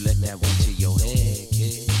that one to your head,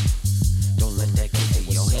 kid. Don't let that get to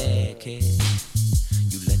your head, kid.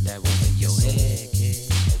 You let that one to your head, kid.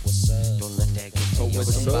 Don't let that get to your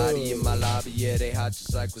head. Somebody in my lobby, yeah, they hot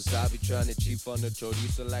just like wasabi, trying to cheap on the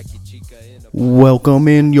chorizo like your chica in a... Welcome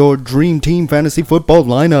in your Dream Team Fantasy Football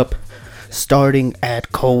lineup. Starting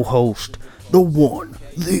at co-host, the one,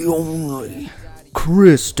 the only,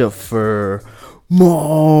 Christopher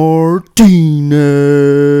Martinez.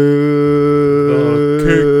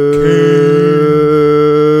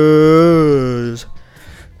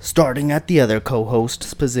 Starting at the other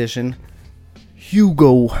co-host's position,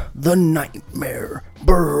 Hugo the Nightmare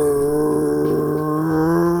Bertard.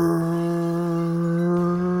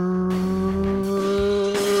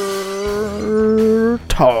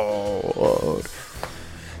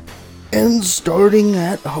 And starting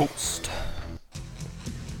at host,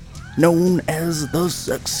 known as the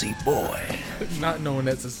sexy boy. Not known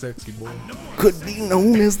as a sexy boy. Could be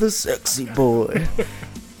known as the sexy boy.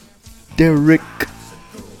 Derek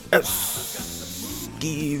Esquivel.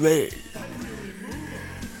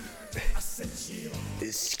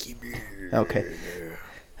 Okay,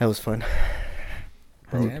 that was fun.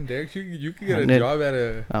 Damn, Derek, you could get a job at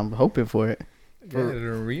a... I'm hoping for it. At an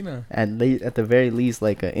arena. At the very least,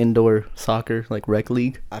 like an indoor soccer, like rec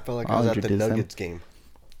league. I felt like I was at the Nuggets game.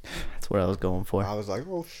 That's what I was going for. I was like,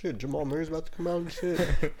 oh shit, Jamal Murray's about to come out and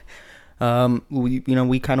shit.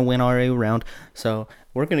 We kind of went our way around, so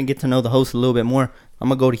we're gonna get to know the host a little bit more. I'm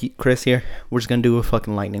gonna go to Chris here. We're just gonna do a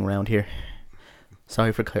fucking lightning round here.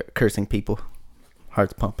 Sorry for cursing people.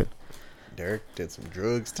 Heart's pumping. Derek did some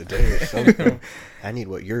drugs today or something. I need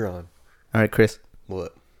what you're on. All right, Chris.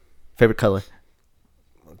 What? Favorite color?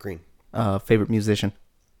 Green. Favorite musician?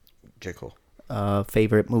 J. Cole.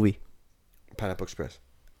 Favorite movie? Pineapple Express.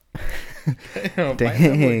 Damn.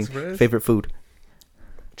 Dang. Favorite food?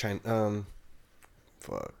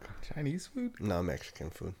 Fuck. Chinese food? No, Mexican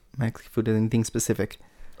food. Mexican food. Anything specific?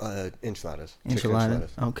 Enchiladas.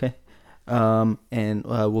 Enchiladas. Okay. And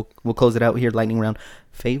we'll close it out here. Lightning round.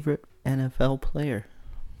 Favorite NFL player?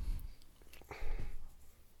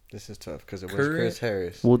 This is tough because it was Chris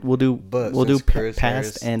Harris. We'll do past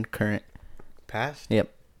Harris, and current. Past?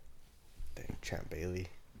 Yep. Dang, Champ Bailey,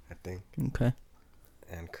 I think. Okay.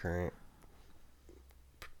 And current,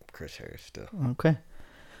 Chris Harris still. Okay.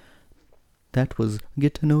 That was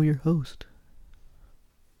Get to Know Your Host.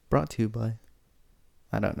 Brought to you by,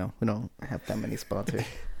 I don't know. We don't have that many sponsors.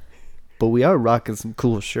 But we are rocking some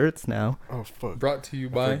cool shirts now. Oh, fuck. Brought to you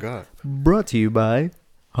by... I forgot. Brought to you by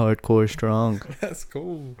Hardcore Strong. That's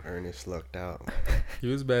cool. Ernest lucked out. He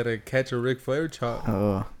was about to catch a Ric Flair chop.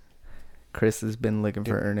 Oh, Chris has been looking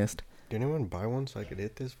for Ernest. Did anyone buy one so I could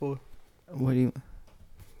hit this for? What do you...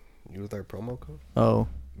 Use our promo code? Oh.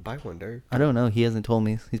 Buy one, Derek. I don't know. He hasn't told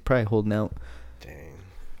me. He's probably holding out. Dang.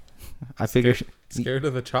 I figure... Scared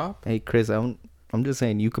of the chop? Hey, Chris, I'm just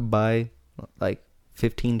saying you could buy like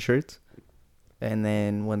 15 shirts, and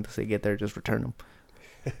then once they get there, just return them.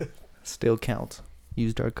 Still counts.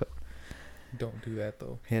 Used our code. Don't do that,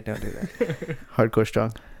 though. Yeah, don't do that. Hardcore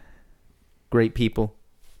Strong. Great people.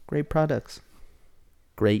 Great products.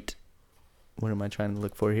 Great. What am I trying to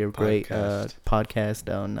look for here? Great podcast.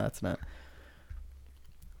 Oh, no, it's not.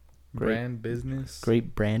 Brand business.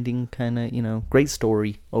 Great branding, kind of, great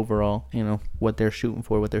story overall. What they're shooting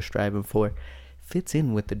for, what they're striving for. Fits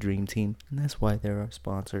in with the Dream Team, and that's why they're our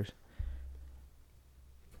sponsors.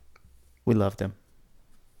 We love them.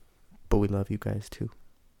 But we love you guys too.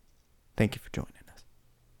 Thank you for joining us.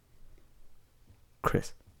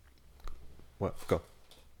 Chris. What? Go.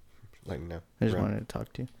 Lightning round. I just wanted to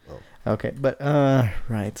talk to you. Oh. Okay, but,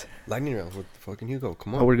 right. Lightning round with fucking Hugo.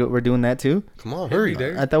 Come on. Oh, we're doing that too? Come on, hurry.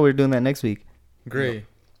 I thought we were doing that next week. Gray.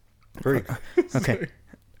 Hurry. Okay.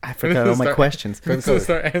 I forgot all my questions. Favorite color.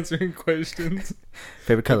 Start answering questions.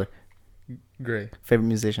 Favorite color. Gray. Favorite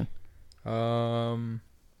musician.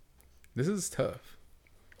 This is tough.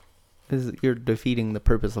 You're defeating the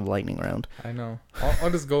purpose of lightning round. I know. I'll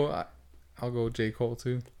just go. I'll go J. Cole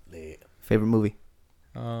too. Favorite movie.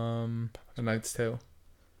 A Knight's Tale.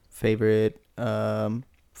 Favorite.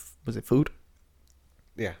 Was it food?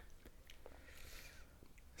 Yeah.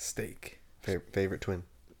 Steak. Favorite twin.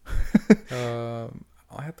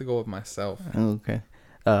 I'll have to go with myself. Okay.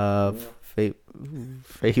 Favorite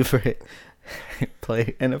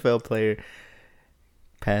NFL player,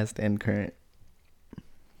 past and current.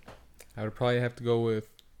 I would probably have to go with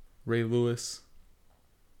Ray Lewis,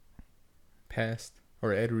 past,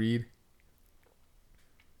 or Ed Reed.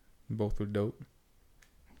 Both were dope.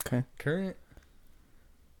 Okay. Current,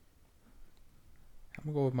 I'm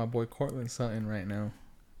gonna go with my boy Cortland Sutton right now.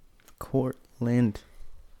 Cortland.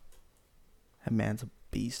 That man's a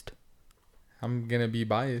beast. I'm gonna be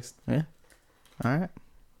biased. Yeah. All right.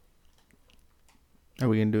 Are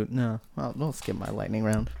we gonna do it? No. I'll skip my lightning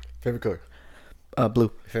round. Favorite color?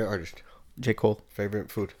 Blue. Favorite artist? J. Cole.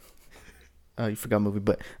 Favorite food? You forgot movie,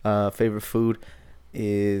 but favorite food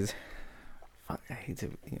is. Fuck, I hate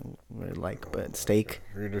to but steak.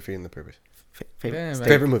 You're defeating the purpose. Favorite. Damn, steak.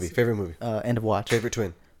 Favorite movie? Favorite movie? End of watch. Favorite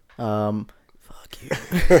twin? Fuck you.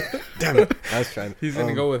 Damn it! I was trying. He's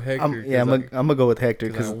gonna go with Hector. I'm gonna go with Hector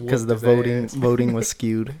 'cause I because the whooped his ass. voting was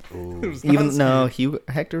skewed. Ooh. Even no,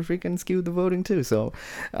 Hector freaking skewed the voting too. So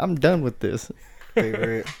I'm done with this.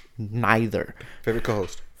 Favorite Neither. favorite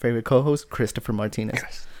co-host? Favorite co-host Christopher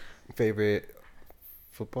Martinez. Favorite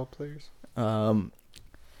football players? Former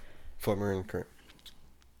and current.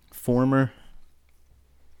 Former.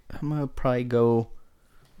 I'm gonna probably go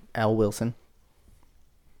Al Wilson.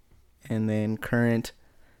 And then current.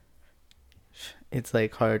 It's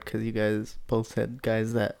like hard because you guys both said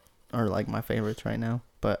guys that are like my favorites right now.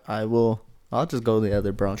 But I'll just go the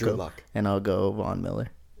other Bronco. Drew Lock. And I'll go Von Miller.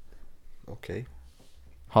 Okay.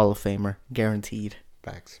 Hall of Famer, guaranteed.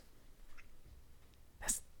 Facts.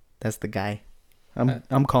 That's the guy.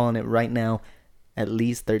 I'm calling it right now. At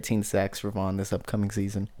least 13 sacks for Vaughn this upcoming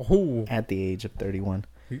season. Oh, At the age of 31.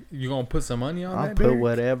 you gonna put some money on I'll that? put Derek?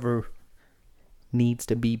 whatever needs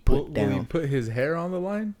to be put Will down. he put his hair on the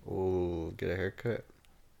line? Oh, get a haircut.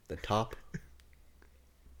 The top.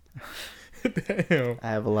 Damn, I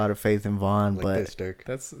have a lot of faith in Vaughn, Like but this, Dirk.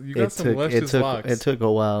 that's you got some luscious locks. it took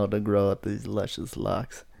a while to grow up these luscious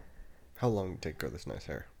locks. How long did it take to grow this nice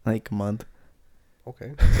hair? Like a month.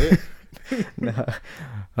 Okay. That's it.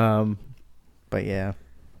 No. But yeah.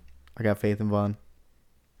 I got faith in Vaughn.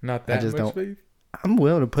 Not that just much don't- faith. I'm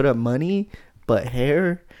willing to put up money, but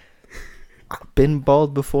hair, I've been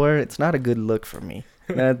bald before. It's not a good look for me.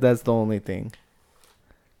 That's the only thing.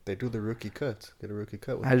 They do the rookie cuts. Get a rookie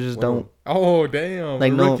cut. With I just one don't. Oh damn!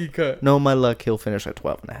 Like, a no- rookie cut. No, my luck, he'll finish at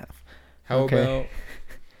 12 and a half.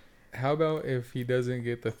 How about if he doesn't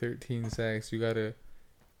get the 13 sacks, you gotta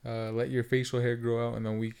let your facial hair grow out, and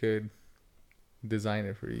then we could design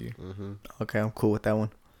it for you. Mm-hmm. Okay, I'm cool with that one.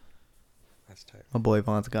 That's tight. My boy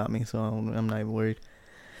Vaughn's got me, so I'm not even worried.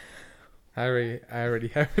 I already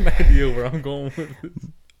have an idea where I'm going with this.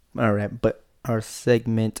 All right, but our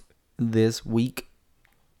segment this week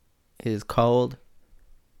is called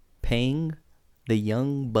Paying the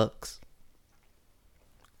Young Bucks.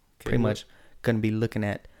 Pretty much going to be looking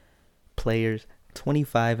at players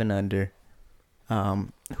 25 and under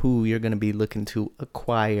who you're going to be looking to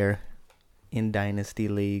acquire in dynasty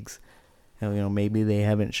leagues. Maybe they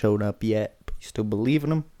haven't showed up yet, but you still believe in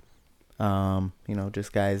them.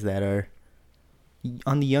 Just guys that are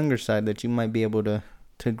on the younger side that you might be able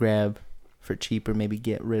to grab for cheaper, maybe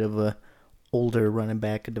get rid of a older running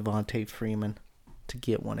back, a Devontae Freeman, to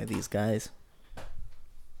get one of these guys.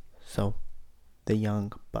 So, the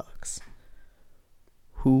Young Bucks.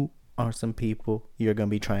 Who are some people you're going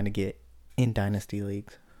to be trying to get in dynasty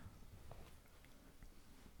leagues?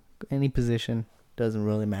 Any position, doesn't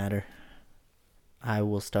really matter. I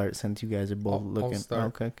will start since you guys are both looking. I'll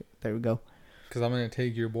start. Okay, there we go. Because I'm going to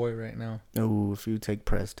take your boy right now. Oh, if you take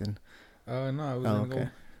Preston. No, I was going to go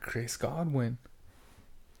Chris Godwin.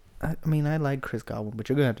 I mean, I like Chris Godwin, but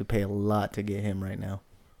you're going to have to pay a lot to get him right now.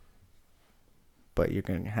 But you're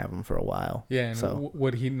going to have him for a while. Yeah, and so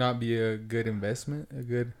would he not be a good investment?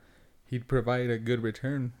 He'd provide a good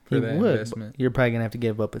return for that would, investment. you're probably going to have to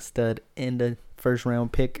give up a stud and a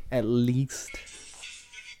first-round pick at least.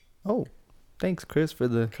 Oh, thanks, Chris, for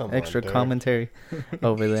the Come on, extra Derek. commentary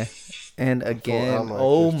over there. And again, out my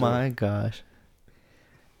oh Chris my gosh.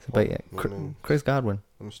 But yeah, Chris Godwin.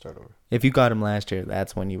 Let me start over. If you got him last year,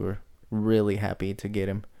 that's when you were really happy to get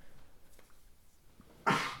him.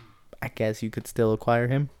 I guess you could still acquire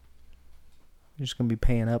him. You're just going to be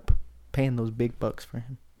paying those big bucks for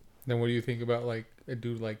him. Then what do you think about like a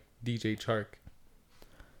dude like DJ Chark?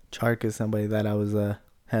 Chark is somebody that I was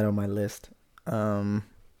had on my list. I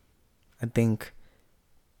think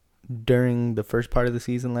during the first part of the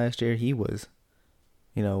season last year, he was,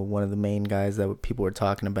 one of the main guys that people were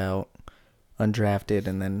talking about, undrafted,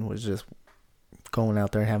 and then was just going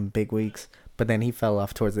out there having big weeks. But then he fell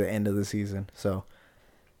off towards the end of the season. So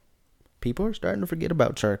people are starting to forget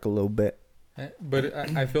about Chark a little bit. But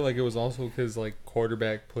I feel like it was also because like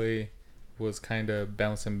quarterback play was kind of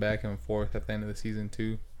bouncing back and forth at the end of the season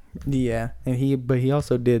too. Yeah, and he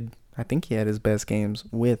also did. I think he had his best games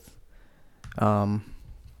with Minshew,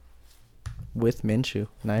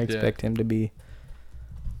 and I expect him to be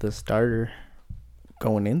the starter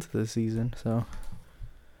going into the season. So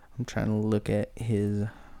I'm trying to look at his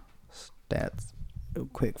stats real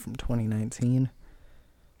quick from 2019.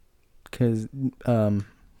 Because Foles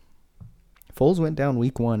went down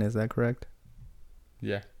week 1. Is that correct?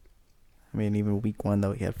 Yeah. I mean, even week 1,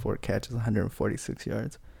 though, he had 4 catches, 146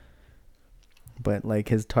 yards. But, like,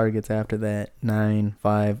 his targets after that, 9,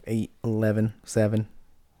 5, 8, 11, 7.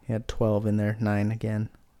 He had 12 in there, 9 again.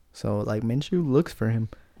 So, like, Minshew looks for him.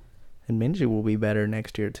 And Minshew will be better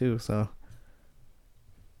next year, too. So,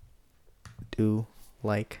 do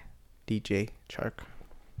like DJ Chark.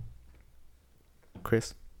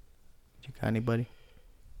 Chris, you got anybody?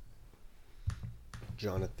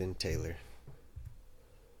 Jonathan Taylor.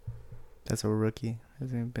 That's a rookie.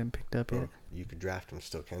 Hasn't even been picked up yet. You could draft him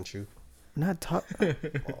still, can't you? Not top. Oh my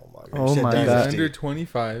god. Oh You said my He's God. dynasty. under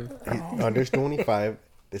 25. He's under 25.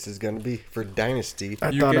 This is gonna be for dynasty. I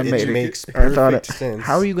You thought I get- made It it. makes I thought perfect it. sense.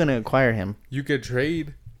 How are you gonna acquire him? You could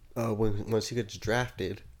trade. Once he gets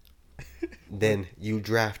drafted, then you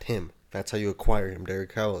draft him. That's how you acquire him,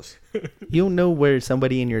 Derek Howells. You don't know where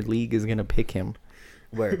somebody in your league is gonna pick him.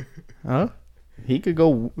 Where? Huh? He could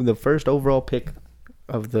go the first overall pick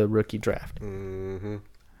of the rookie draft. Mm-hmm.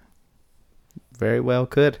 Very well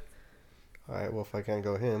could. All right. Well, if I can't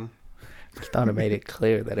go him, Just thought I made it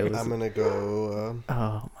clear that it was. I'm gonna go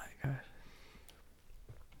Oh my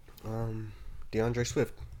gosh. DeAndre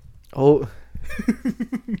Swift. Oh.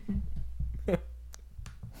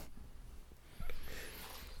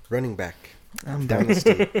 Running back. I'm about,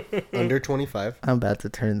 Dynasty. Under 25. I'm about to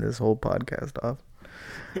turn this whole podcast off.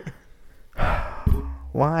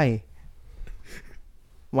 Why?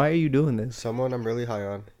 Why are you doing this? Someone I'm really high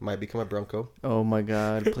on. Might become a Bronco. Oh my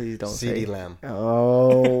God! Please don't CeeDee say. Lamb.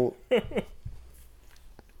 Oh.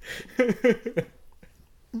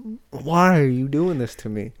 Why are you doing this to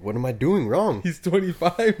me? What am I doing wrong? He's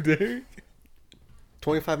 25, Derek.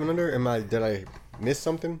 25 and under? Did I miss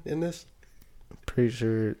something in this? Pretty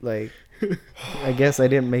sure, like, I guess I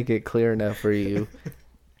didn't make it clear enough for you.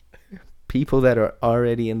 People that are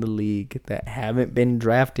already in the league that haven't been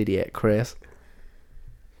drafted yet, Chris.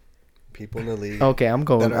 People in the league. Okay, I'm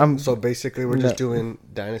going. So basically, we're just No. doing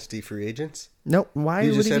dynasty free agents. No, why You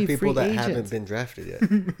would just it said be people free that agents? haven't been drafted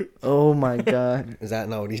yet. Oh my God! Is that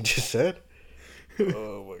not what he just said?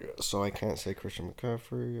 Oh my god! So I can't say Christian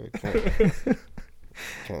McCaffrey. I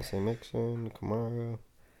can't say Mixon, Kamara,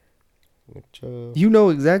 Nick Chubb. You know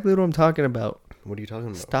exactly what I'm talking about. What are you talking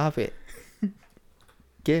about? Stop it.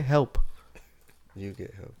 Get help. You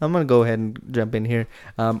get help. I'm gonna go ahead and jump in here.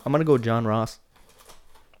 I'm gonna go John Ross.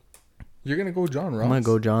 You're going to go John Ross? I'm gonna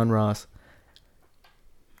go John Ross.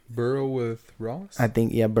 Burrow with Ross? I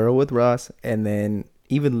think Burrow with Ross, and then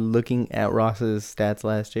even looking at Ross's stats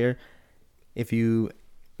last year, if you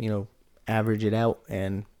average it out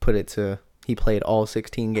and put it to he played all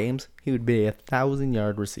 16 games, he would be a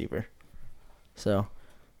 1,000-yard receiver. So,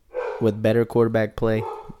 with better quarterback play,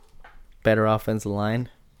 better offensive line,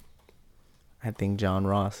 I think John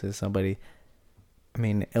Ross is somebody. I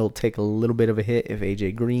mean, it'll take a little bit of a hit if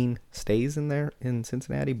AJ Green stays in there in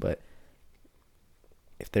Cincinnati, but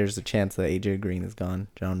if there's a chance that AJ Green is gone,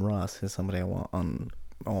 John Ross is somebody I want on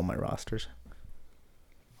all my rosters.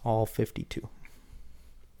 All 52.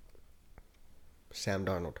 Sam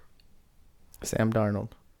Darnold. Sam Darnold.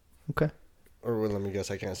 Okay. Or well, let me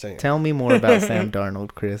guess. I can't say it. Tell me more about Sam Darnold,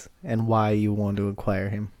 Chris, and why you want to acquire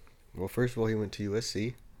him. Well, first of all, he went to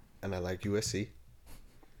USC, and I like USC.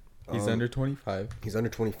 He's under 25. He's under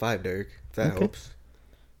 25, Derek. If that Okay. helps.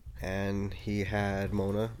 And he had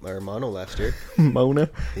mono last year. Mona?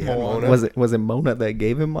 He had Mona. Was it Mona that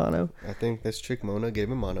gave him mono? I think this chick Mona gave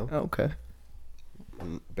him mono. Okay.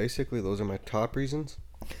 And basically, those are my top reasons.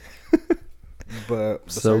 But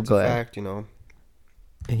besides So the glad. fact,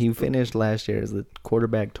 He finished last year as the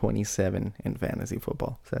quarterback 27 in fantasy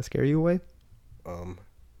football. Does that scare you away?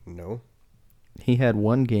 no. He had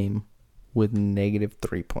one game with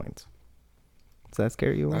 -3 points. Does that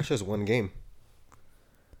scare you away? That's just one game.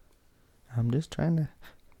 I'm just trying to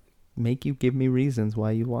make you give me reasons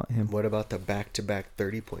why you want him. What about the back-to-back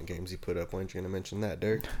 30-point games he put up? Why aren't you going to mention that,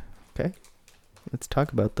 Derek? Okay. Let's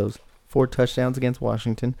talk about those. 4 touchdowns against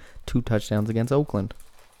Washington, 2 touchdowns against Oakland.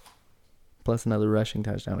 Plus another rushing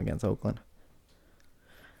touchdown against Oakland.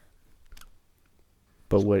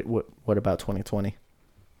 But what about 2020?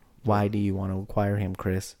 Why do you want to acquire him,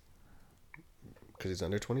 Chris? Because he's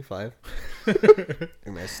under 25.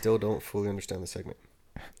 And I still don't fully understand the segment.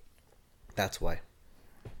 That's why.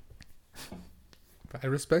 I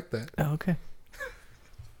respect that. Oh, okay.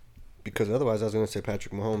 Because otherwise I was going to say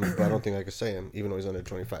Patrick Mahomes, but I don't think I could say him, even though he's under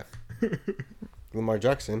 25. Lamar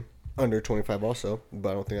Jackson, under 25 also, but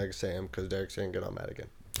I don't think I could say him because Derek's going to get all mad again.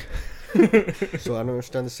 So I don't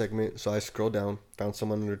understand the segment, so I scrolled down, found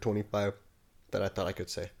someone under 25 that I thought I could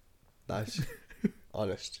say. Nice.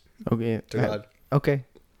 Honest. Okay. To God. Okay.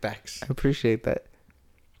 Facts. I appreciate that.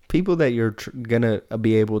 People that you're gonna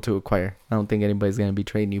be able to acquire. I don't think anybody's gonna be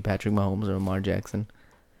trading you Patrick Mahomes or Lamar Jackson.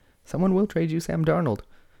 Someone will trade you Sam Darnold.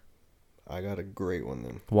 I got a great one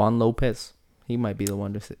then. Juan Lopez. He might be the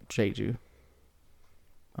one to trade you.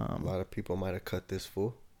 A lot of people might have cut this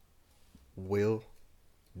fool. Will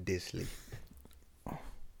Disley.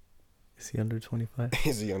 Is he under 25?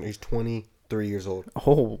 He's young. He's 23 years old.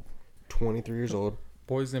 Oh. 23 years old.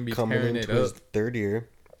 Boy's gonna be Coming tearing into it his up. third year.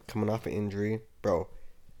 Coming off an injury. Bro,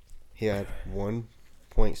 he had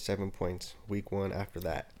 1.7 points week 1 after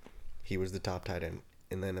that. He was the top tight end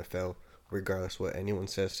in the NFL, regardless what anyone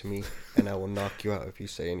says to me, and I will knock you out if you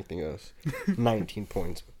say anything else. 19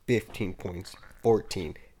 points, 15 points,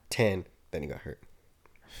 14, 10. Then he got hurt.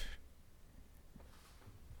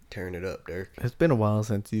 Tearing it up, Derek. It's been a while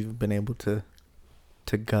since you've been able to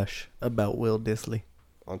gush about Will Disley.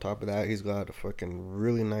 On top of that, he's got a fucking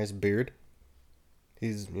really nice beard.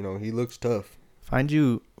 He's, he looks tough. Find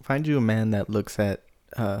you a man that looks at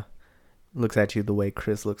you the way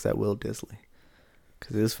Chris looks at Will Disley,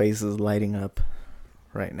 because his face is lighting up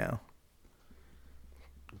right now.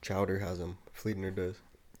 Chowder has him. Fleetner does.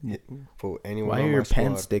 For anyone Why on are my your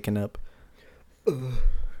pants squad, sticking up?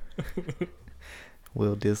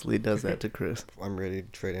 Will Disley does that to Chris. I'm ready to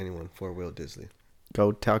trade anyone for Will Disley.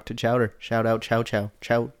 Go talk to Chowder. Shout out, chow chow.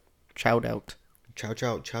 Chow out. Chow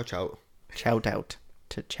chow chow chow. Chow out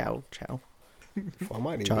to chow chow. I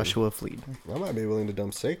might even, Joshua Fleet. I might be willing to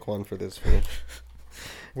dump Saquon for this fool.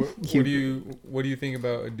 What do you think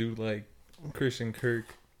about a dude like Christian Kirk?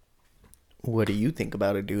 What do you think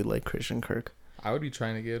about a dude like Christian Kirk? I would be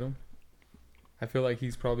trying to get him. I feel like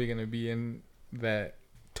he's probably gonna be in that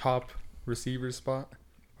top receiver spot,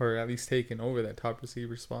 or at least taking over that top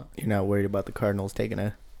receiver spot. You're not worried about the Cardinals taking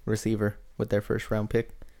a receiver with their first round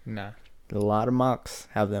pick? Nah. A lot of mocks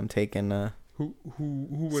have them taking Who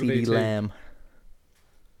would they CeeDee take? Lamb.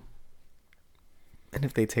 And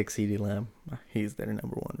if they take CeeDee Lamb, he's their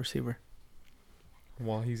number 1 receiver.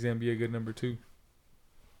 Well, he's gonna be a good number 2.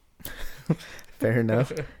 Fair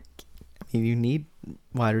enough. I mean, you need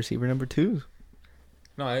wide receiver number 2.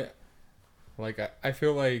 No, I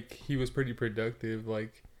feel like he was pretty productive,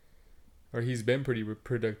 or he's been pretty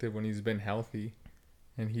productive when he's been healthy,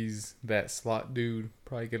 and he's that slot dude.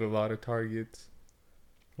 Probably get a lot of targets,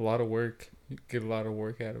 a lot of work. Get a lot of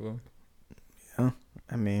work out of him. Yeah,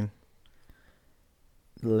 I mean,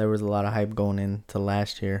 there was a lot of hype going into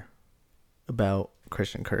last year about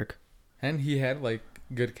Christian Kirk. And he had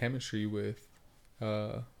good chemistry with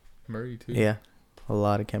Murray too. Yeah, a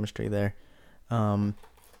lot of chemistry there.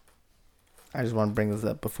 I just want to bring this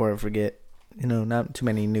up before I forget. Not too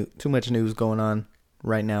much news going on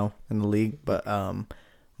right now in the league, but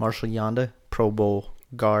Marshall Yonda, Pro Bowl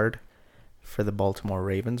guard for the Baltimore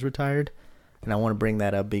Ravens, retired, and I want to bring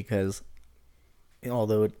that up because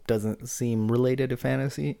although it doesn't seem related to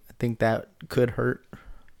fantasy, I think that could hurt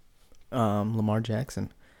Lamar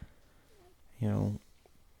Jackson. You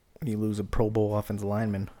lose a Pro Bowl offensive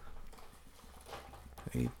lineman,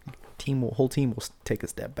 whole team will take a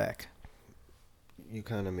step back. You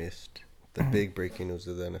kind of missed the big breaking news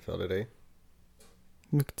of the NFL today.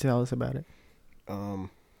 You can tell us about it.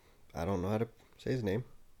 I don't know how to say his name,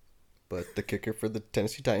 but the kicker for the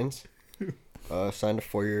Tennessee Titans signed a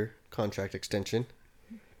 4-year contract extension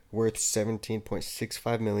worth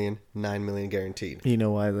 $17.65 million, $9 million guaranteed. You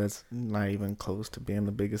know why that's not even close to being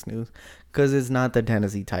the biggest news? Because it's not the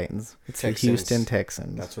Tennessee Titans. It's Texans. the Houston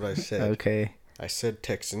Texans. That's what I said. Okay. I said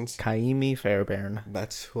Texans. Kaimi Fairbairn.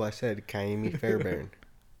 That's who I said. Kaimi Fairbairn.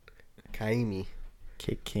 Kaimi.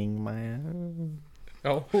 Kicking my ass.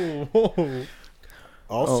 Oh.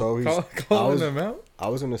 Also, Calling him out? I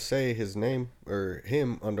was going to say his name, or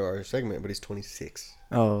him, under our segment, but he's 26.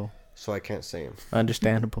 Oh. So I can't say him.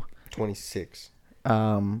 Understandable. 26.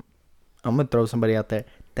 I'm going to throw somebody out there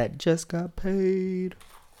that just got paid.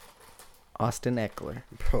 Austin Eckler.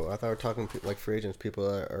 Bro, I thought we were talking like free agents,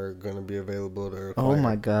 people that are going to be available to acquire. Oh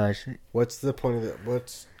my gosh. What's the point of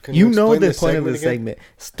that? Can You know explain the point of the again? segment.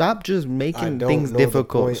 Stop just making don't things know the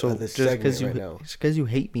difficult. point So of the just segment right now. because you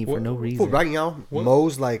hate me for no Well, reason. right now, What?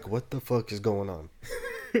 Mo's like, what the fuck is going on?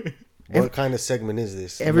 What kind of segment is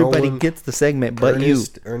this? Everybody No one- gets the segment, but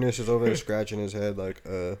Ernest is over there scratching his head like,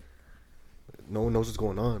 no one knows what's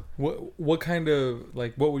going on. What kind of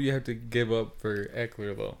what would you have to give up for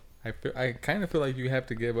Eckler though? I kind of feel like you have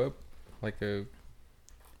to give up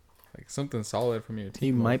something solid from your team.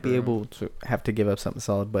 you might be able to have to give up something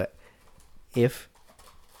solid, but if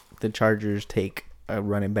the Chargers take a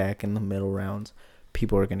running back in the middle rounds,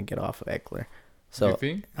 people are going to get off of Eckler. So You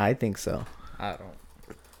think? I think so. I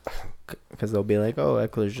don't. because they'll be like, oh,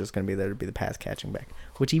 Eckler's just going to be there to be the pass catching back.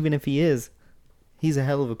 Which even if he is, he's a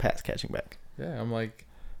hell of a pass catching back. Yeah, I'm like,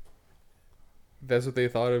 that's what they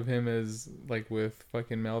thought of him as, like with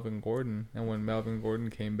fucking Melvin Gordon. And when Melvin Gordon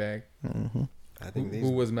came back, Mm-hmm. I think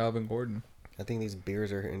who was Melvin Gordon? I think these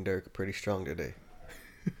beers are hitting Derek pretty strong today.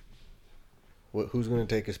 Who's going to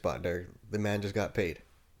take his spot, Derek? The man just got paid.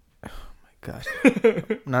 Gosh.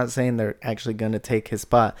 I'm not saying they're actually going to take his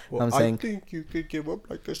spot. Well, I'm saying I think you could give up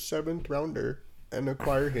like a 7th rounder and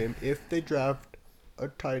acquire him if they draft a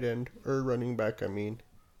tight end or a running back, in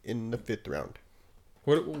the 5th round.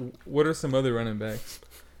 What are some other running backs?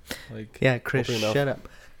 Like, yeah, Chris, Open enough. shut up.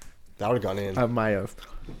 That would have gone in. I might have.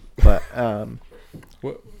 But,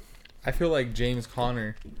 what? I feel like James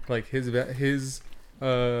Conner, like his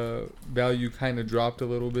value kind of dropped a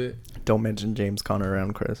little bit. don't mention James Conner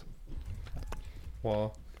around Chris.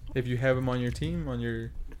 Well, if you have him on your team, on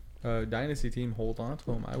your dynasty team, hold on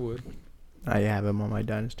to him. I would. I have him on my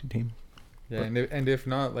dynasty team. Yeah, and if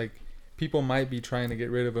not, like, people might be trying to get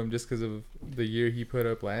rid of him just because of the year he put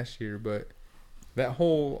up last year. But that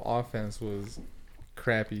whole offense was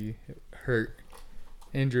crappy, hurt,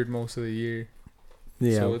 injured most of the year.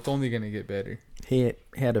 Yeah. So it's only gonna get better. He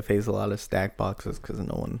had to face a lot of stack boxes because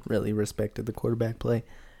no one really respected the quarterback play.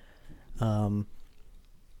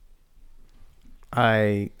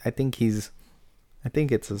 I think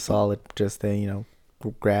it's a solid just to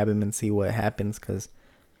grab him and see what happens, because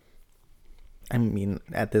I mean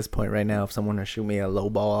at this point right now, if someone were to shoot me a low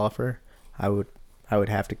ball offer, I would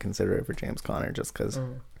have to consider it for James Conner just because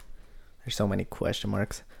there's so many question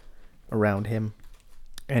marks around him,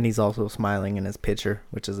 and he's also smiling in his picture,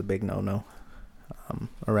 which is a big no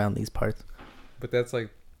around these parts. But that's like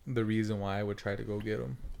the reason why I would try to go get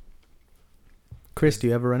him. Chris, do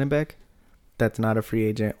you have a running back that's not a free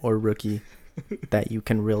agent or rookie that you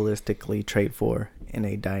can realistically trade for in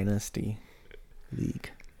a dynasty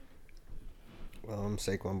league? Well, I'm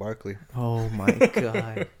Saquon Barkley. Oh my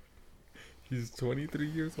god. He's 23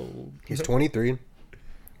 years old. He's 23.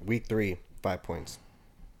 Week 3, 5 points.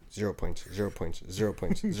 0 points, 0 points, 0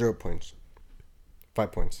 points, 0 points.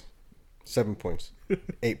 5 points. 7 points.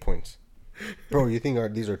 8 points. Bro, you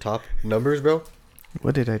think these are top numbers, bro?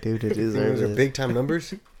 What did I do to deserve These are this? big time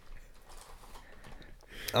numbers.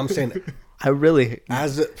 I'm saying, I really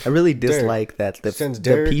dislike that since the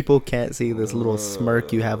Derek- people can't see this little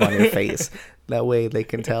smirk you have on your face. That way they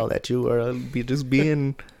can tell that you are just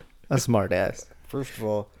being a smart ass. first of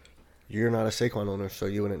all, you're not a Saquon owner, so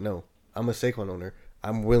you wouldn't know. I'm a Saquon owner.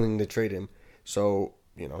 I'm willing to trade him. So,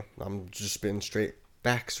 I'm just spitting straight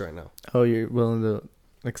backs right now. Oh, you're willing to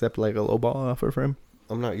accept like a low ball offer for him?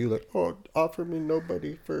 I'm not you like, oh, offer me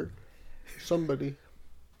nobody for somebody.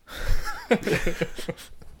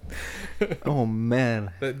 Oh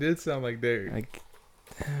man. That did sound like Derek. Like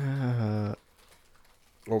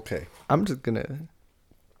Okay. I'm just gonna.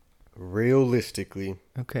 Realistically,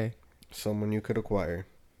 Okay. someone you could acquire.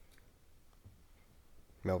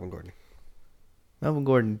 Melvin Gordon. Melvin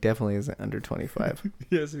Gordon definitely isn't under 25.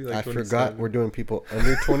 He has to be like I 27. forgot we're doing people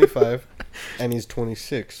under 25, and he's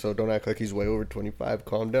 26, so don't act like he's way over 25.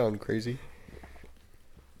 Calm down, crazy.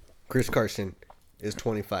 Chris Carson is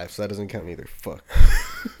 25, so that doesn't count either. Fuck.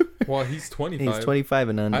 Well, he's 25. He's 25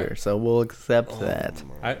 and under, so we'll accept that.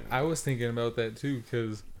 I was thinking about that too,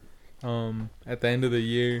 because at the end of the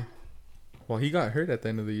year, well, he got hurt at the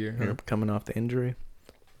end of the year. Huh? Coming off the injury.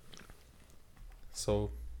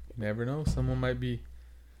 So, you never know. Someone might be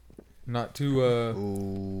not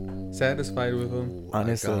too satisfied with him.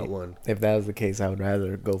 Honestly, I got one. if that was the case, I would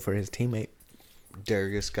rather go for his teammate.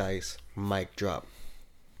 Darius Geis, mic drop.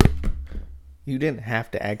 You didn't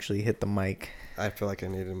have to actually hit the mic. I feel like I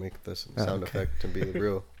need to make this Oh, sound okay. effect to be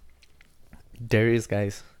real. Darius,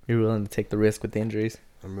 guys, you're willing to take the risk with the injuries?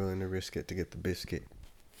 I'm willing to risk it to get the biscuit.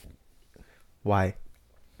 Why?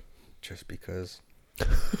 Just because.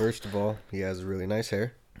 First of all, he has really nice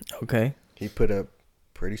hair. Okay. He put up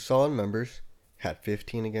pretty solid numbers. Had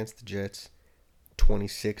 15 against the Jets,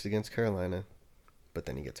 26 against Carolina, but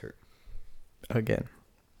then he gets hurt. Again.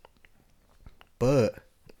 But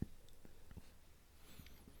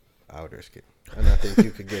I would risk it. And I think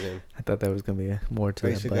you could get him. I thought that was going to be more to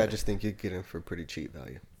Basically, that, I but just think you could get him for pretty cheap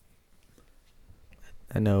value.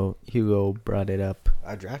 I know Hugo brought it up.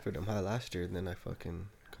 I drafted him high last year, and then I fucking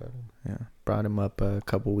cut him. Yeah, brought him up a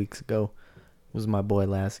couple weeks ago. Was my boy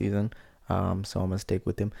last season. So I'm going to stick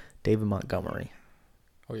with him. David Montgomery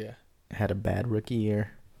Oh, yeah. had a bad rookie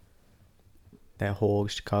year. That whole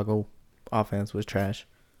Chicago offense was trash,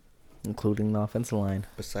 including the offensive line,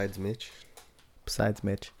 Besides Mitch. besides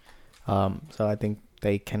Mitch. So I think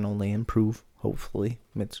they can only improve, hopefully.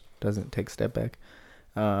 Mitch doesn't take a step back.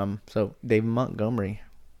 So David Montgomery,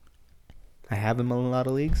 I have him in a lot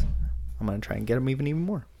of leagues. I'm gonna try and get him even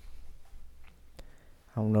more.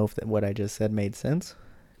 I don't know if what I just said made sense.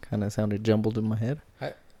 Kind of sounded jumbled in my head.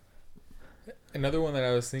 Another one that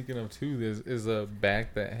I was thinking of too is a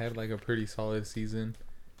back that had like a pretty solid season,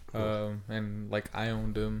 and like I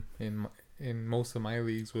owned him in most of my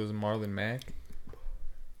leagues was Marlon Mack.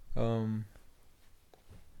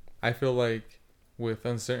 I feel like with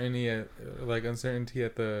uncertainty at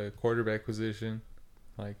the quarterback position,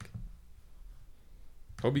 like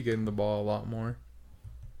he'll be getting the ball a lot more.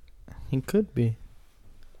 He could be,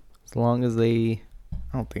 as long as I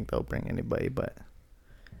don't think they'll bring anybody, but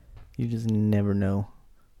you just never know.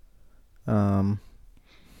 I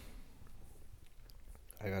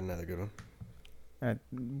got another good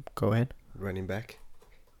one. Go ahead. Running back,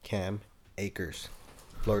 Cam Akers,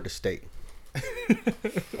 Florida State.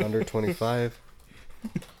 Under 25.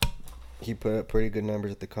 He put up pretty good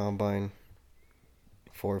numbers at the combine.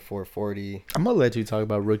 4.40. I'm gonna let you talk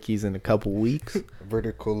about rookies in a couple weeks.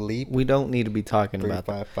 Vertical leap. We don't need to be talking about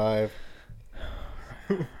that. 3.55.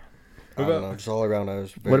 I don't know. Just all around, I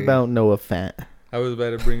was very... What about Noah Fant? I was about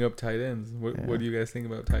to bring up tight ends. What do you guys think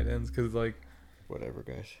about tight ends? Because like, whatever,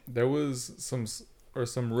 guys. there was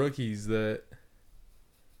some rookies that.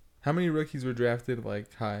 How many rookies were drafted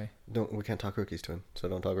like high? We can't talk rookies, twin. So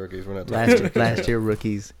don't talk rookies. We're not talking Last year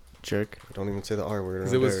rookies, jerk. Don't even say the R word.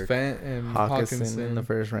 Because it was Fant and Hawkinson in the Hawkinson.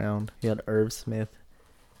 first round. You had Irv Smith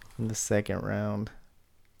in the second round.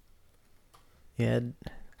 You had...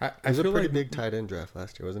 I It was a feel pretty like big tight end draft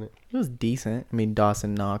last year, wasn't it? It was decent. I mean,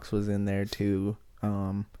 Dawson Knox was in there too.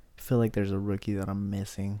 I feel like there's a rookie that I'm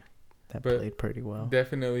missing that But played pretty well.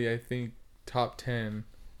 definitely, I think top 10,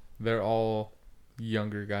 they're all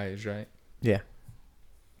younger guys, right? Yeah.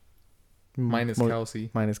 Minus Kelsey,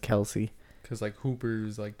 Minus Kelsey. because like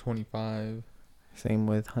Hooper's like 25. Same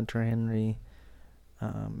with Hunter Henry,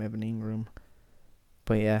 Evan Ingram.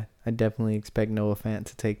 But yeah, I definitely expect Noah Fant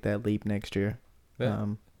to take that leap next year. Yeah.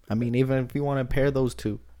 I mean, even if you want to pair those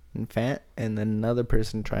two, and Fant and then another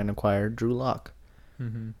person trying to acquire Drew Lock.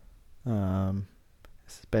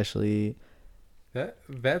 Especially...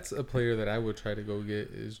 That's a player that I would try to go get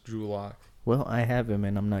is Drew Lock. Well, I have him,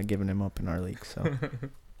 and I'm not giving him up in our league, so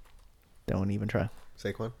don't even try.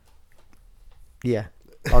 Saquon? Yeah,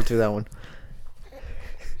 I'll do that one.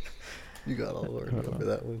 You got all worked up for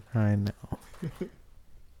that one. I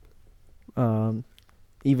know.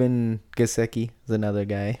 Even Gesicki is another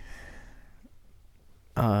guy.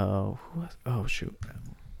 Shoot.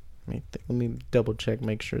 Let me double check,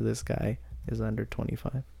 make sure this guy is under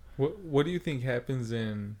 25. What do you think happens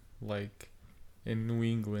in New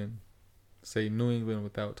England? Say New England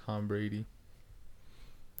without Tom Brady.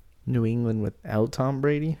 New England without Tom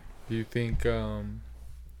Brady? Do you think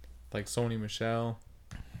like Sony Michel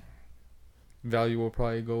value will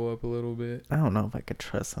probably go up a little bit? I don't know if I could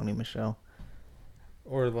trust Sony Michel.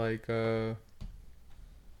 Or like N'Keal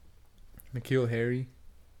Harry.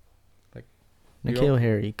 N'Keal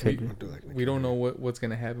Harry could. We don't know what's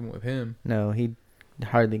gonna happen with him. No, he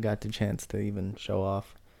hardly got the chance to even show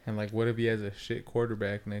off. And what if he has a shit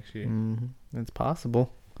quarterback next year? It's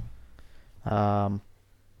possible.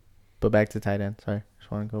 But back to tight end. Sorry, just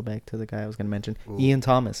want to go back to the guy I was gonna mention. Ooh. Ian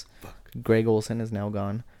Thomas. Fuck. Greg Olsen is now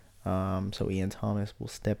gone. So Ian Thomas will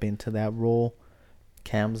step into that role.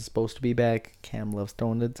 Cam's supposed to be back. Cam loves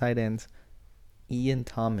throwing to the tight ends. Ian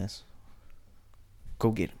Thomas. Go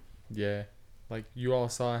get him. Yeah. You all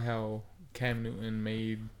saw how Cam Newton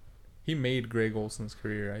made Greg Olsen's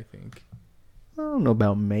career, I think. I don't know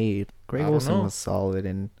about made. Greg I don't Olsen know. was solid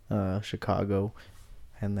in Chicago.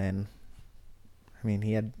 And then, I mean,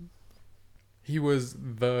 He was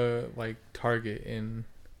the target in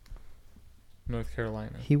North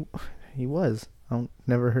Carolina. He was. I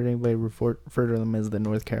never heard anybody refer to them as the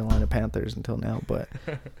North Carolina Panthers until now, but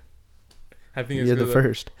I think you're the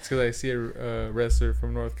first. It's because I see a wrestler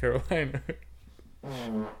from North Carolina.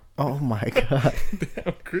 Oh my god!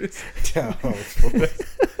 Damn, Chris. Damn.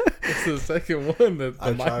 It's the second one that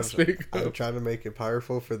the mic's big. I'm trying to make it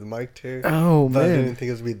powerful for the mic too. Oh but I man! didn't think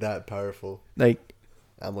it was gonna be that powerful.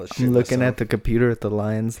 I'm looking at the computer at the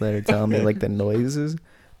lines that are telling me the noises,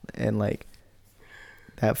 and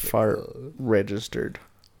that fart registered.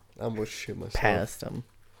 I almost shit myself. Past them.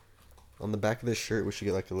 On the back of this shirt, we should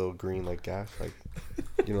get a little green gas, a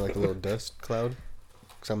little dust cloud.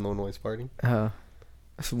 Because I'm the one always farting.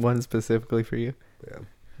 One specifically for you. Yeah.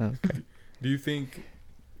 Okay. Do you think?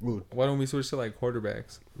 Ooh. Why don't we switch to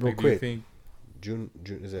quarterbacks? Real Do you quick. think?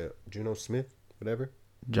 Is it Juno Smith? Whatever.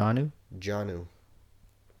 Janu.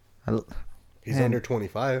 He's Man. under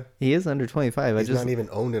 25. He is under 25. He's not even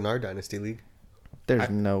owned in our dynasty league. There's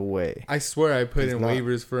no way. I swear I put He's in not.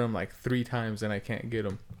 waivers for him like 3 times and I can't get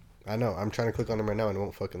him. I know. I'm trying to click on him right now and it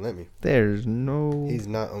won't fucking let me. There's no. He's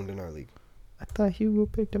not owned in our league. I thought Hugo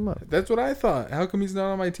picked him up. That's what I thought. How come he's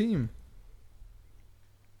not on my team?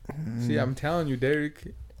 See, I'm telling you,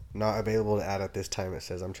 Derek. Not available to add at this time. It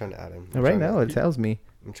says I'm trying to add him. Right now, it tells me.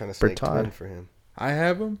 I'm trying to snake Bertod. twin for him. I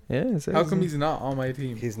have him. Yeah, it says. How come he's not on my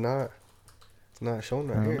team? He's not. It's not shown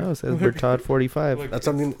I right don't here. know. It says Bertod 45. Look, That's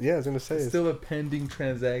something. Yeah, I was gonna say. It's still a pending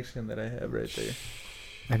transaction that I have right there.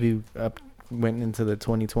 Have you went into the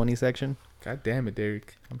 2020 section? God damn it,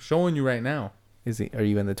 Derek. I'm showing you right now. Are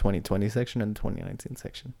you in the 2020 section or the 2019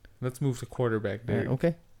 section? Let's move to quarterback, Derek.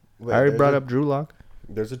 Okay. Wait, I already there's brought a- up Drew Lock.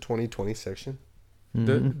 There's a 2020 section.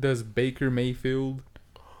 Does Baker Mayfield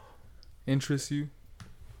interest you?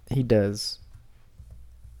 He does.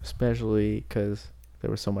 Especially because there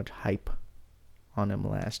was so much hype on him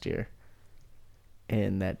last year.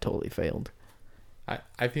 And that totally failed.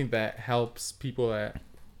 I think that helps people that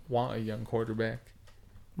want a young quarterback.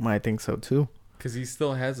 I think so too. Because he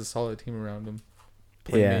still has a solid team around him.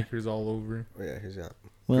 Yeah. Playmakers all over. Oh, yeah, he's got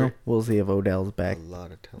Well, Great. we'll see if Odell's back. a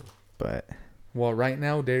lot of talent. But Well, right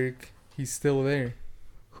now, Derek, he's still there.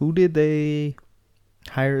 who did they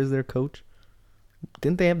hire as their coach?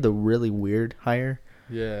 Didn't they have the really weird hire?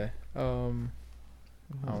 Yeah. I don't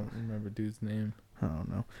remember dude's name. I don't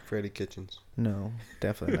know. Freddie Kitchens. No,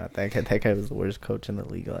 definitely not. That guy. That guy was the worst coach in the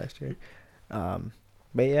league last year.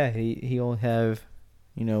 But yeah, he'll have,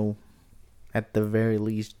 at the very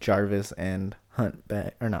least Jarvis and Hunt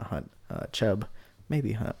back, or not Hunt, Chubb,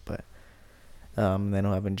 maybe Hunt, but then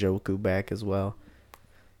he'll have Njoku back as well.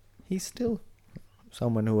 He's still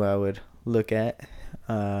someone who I would look at.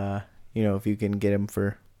 If you can get him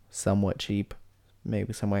for somewhat cheap.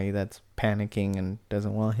 Maybe somebody that's panicking and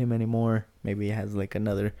doesn't want him anymore. Maybe he has like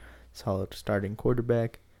another solid starting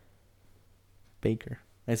quarterback. Baker.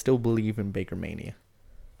 I still believe in Baker Mania.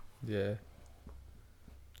 Yeah.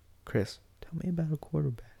 Chris, tell me about a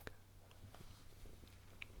quarterback.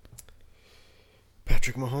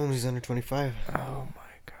 Patrick Mahomes, he's under 25. Oh my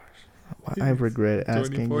gosh. I regret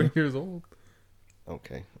asking 24 you. years old.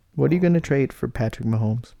 Okay. What are you going to trade for Patrick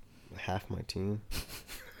Mahomes? Half my team.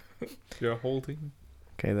 Your whole team.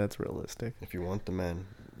 Okay, that's realistic. If you want the man,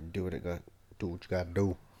 do what you gotta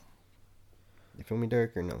do. You feel me,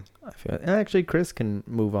 Derek, or no? I feel actually Chris can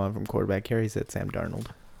move on from quarterback here. He said Sam Darnold.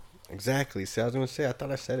 Exactly. See, I was gonna say, I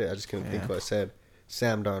thought I said it. I just couldn't think Yeah. what I said.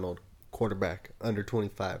 Sam Darnold, quarterback, under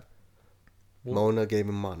 25. What, Mona gave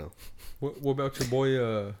him mono. what about your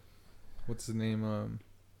boy, what's his name?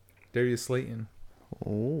 Darius Slayton.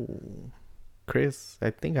 Oh, Chris.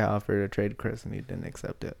 I think I offered to trade Chris and he didn't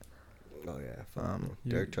accept it. Oh yeah.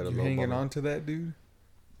 You, Derek tried to you lowball hanging him. on to that dude?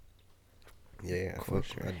 Yeah, I course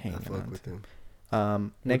fuck, you're I hanging fuck on with to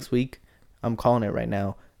him. Next week, I'm calling it right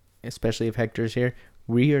now, especially if Hector's here.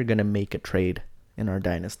 We are gonna make a trade in our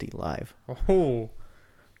dynasty live. Oh,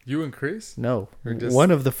 you and Chris? No, Or just-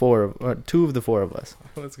 two of the four of us.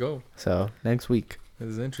 Let's go. So next week. This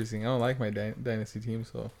is interesting. I don't like my dynasty team,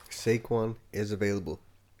 so Saquon is available.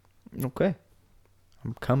 Okay,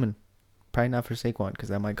 I'm coming. Probably not for Saquon because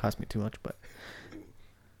that might cost me too much, but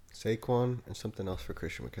Saquon and something else for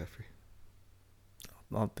Christian McCaffrey.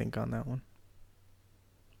 I'll think on that one.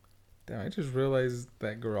 damn, I just realized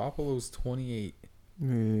that Garoppolo's 28.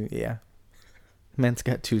 Yeah, man's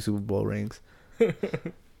got 2 Super Bowl rings.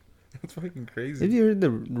 That's fucking crazy. Have you heard the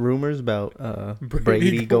rumors about Brady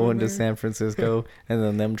Brady going going to there? San Francisco and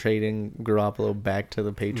then them trading Garoppolo back to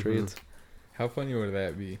the Patriots? How funny would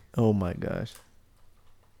that be? Oh my gosh.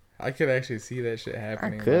 I could actually see that shit I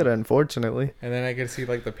happening. could, like- unfortunately. and then I could see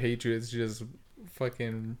like the Patriots just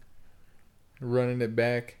fucking running it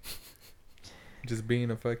back, just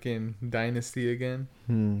being a fucking dynasty again.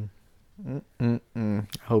 I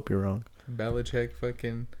hope you're wrong. Belichick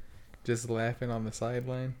fucking just laughing on the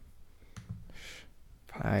sideline.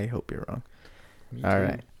 I hope you're wrong. Me All too.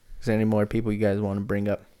 right. Is there any more people you guys want to bring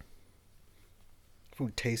up? Ooh,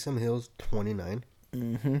 Taysom Hill's 29.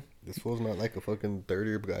 Mm-hmm. This fool's not like a fucking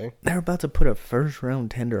third-year guy. They're about to put a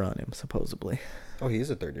first-round tender on him, supposedly. Oh, he is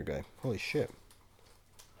a third-year guy. Holy shit.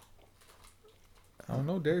 I don't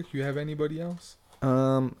know, Derek. You have anybody else?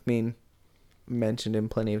 Mentioned him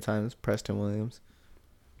plenty of times. Preston Williams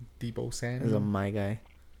Debo is Samuel. my guy.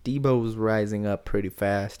 Debo's rising up pretty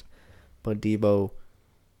fast, but Debo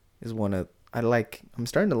is I'm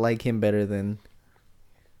starting to like him better than,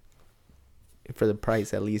 for the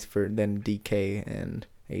price at least, than DK and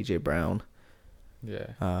AJ Brown.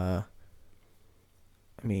 Yeah.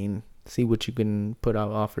 See what you can put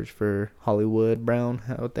out offers for Hollywood Brown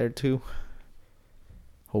out there too.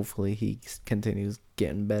 Hopefully he continues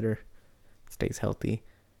getting better. It's stays healthy.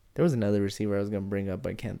 There was another receiver I was going to bring up, but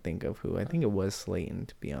I can't think of who. I think it was Slayton,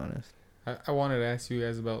 to be honest. I wanted to ask you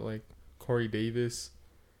guys about, like, Corey Davis.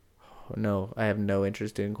 No, I have no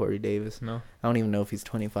interest in Corey Davis. No? I don't even know if he's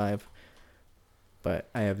 25, but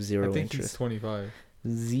I have zero I think interest. he's 25.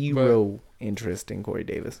 Zero interest in Corey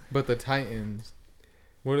Davis. But the Titans,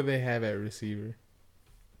 what do they have at receiver?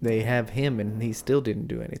 They have him, and he still didn't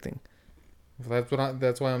do anything.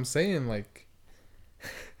 That's why I'm saying, like,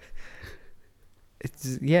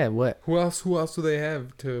 What? who else do they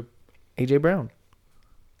have to... A.J. Brown.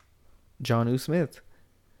 Jonnu Smith.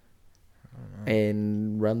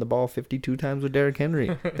 And run the ball 52 times with Derrick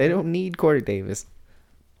Henry. They don't need Corey Davis.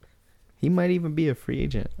 He might even be a free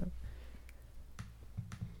agent.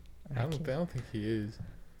 I don't think he is.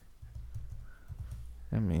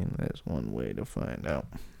 I mean, there's one way to find out.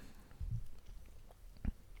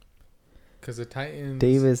 Because the Titans...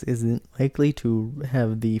 Davis isn't likely to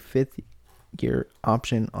have the 5th-year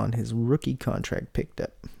option on his rookie contract picked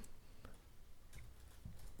up.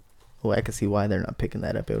 Well, I can see why they're not picking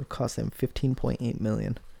that up. It would cost them $15.8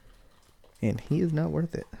 million, and he is not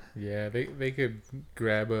worth it. Yeah, they could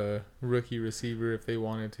grab a rookie receiver if they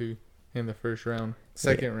wanted to in the first round,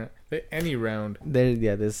 second round, any round.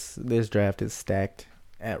 This draft is stacked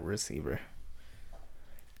at receiver.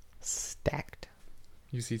 Stacked.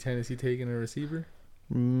 You see Tennessee taking a receiver?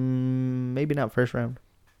 Maybe not first round,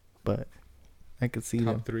 but I could see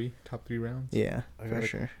them. Top three rounds. Yeah, for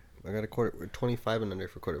sure. I got a 25 and under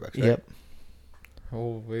for quarterbacks, right? Yep.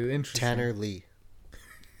 Oh, interesting. Tanner Lee.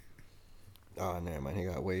 Oh, never mind. He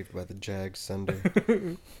got waived by the Jags Sunday.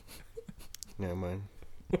 Never mind.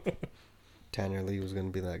 Tanner Lee was going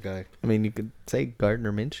to be that guy. I mean, you could say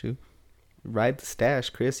Gardner Minshew. Ride the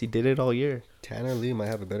stash, Chris. You did it all year. Tanner Lee might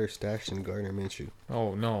have a better stash than Gardner Minshew.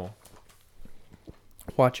 Oh, no.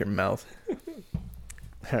 Watch your mouth.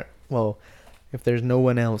 Well, if there's no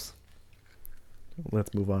one else,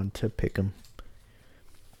 let's move on to Pick'em.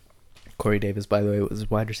 Corey Davis, by the way, was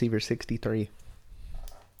wide receiver 63.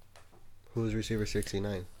 Who was receiver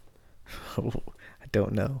 69? Oh, I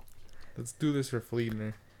don't know. Let's do this for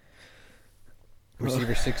Fleetner.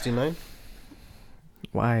 Receiver 69?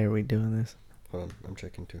 Why are we doing this? Hold on, I'm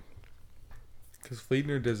checking too. Because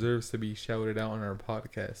Fleetner deserves to be shouted out on our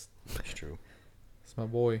podcast. That's true. It's my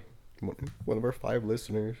boy. One of our 5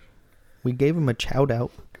 listeners. We gave him a shout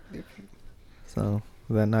out. So,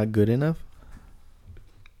 is that not good enough?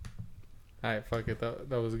 Alright, fuck it. That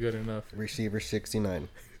was good enough. Receiver 69.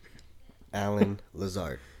 Alan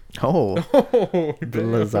Lazard. Oh, Oh, the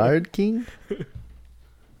damn. Lazard King?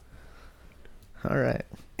 All right.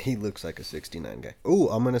 He looks like a 69 guy. Ooh,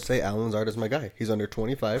 I'm going to say Alan Lazard is my guy. He's under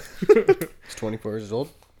 25. He's 24 years old.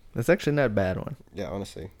 That's actually not a bad one. Yeah,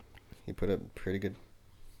 honestly. He put up pretty good.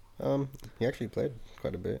 He actually played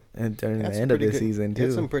quite a bit. And during He the had some end of pretty the good- season, He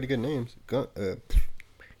had some too. pretty good names.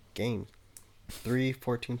 Games. 3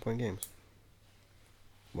 14-point games.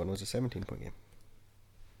 One was a 17-point game.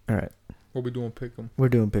 All right. What we doing? Pick 'em. We're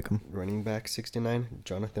doing Pick'em. Running back 69,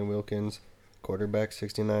 Jonathan Wilkins. Quarterback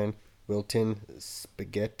 69, Wilton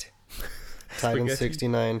Spaghetti. Tight end Spaghetti.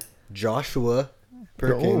 69, Joshua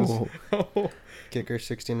Perkins. Oh. Kicker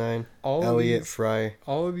 69, All of Elliott these- Fry.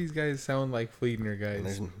 All of these guys sound like Fleetner And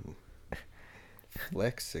guys. there's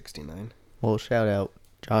Flex 69. Well, shout out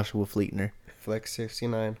Joshua Fleetner. Flex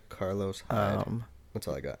 69, Carlos Hyde. Um, That's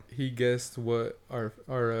all I got. He guessed what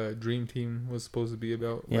our dream team was supposed to be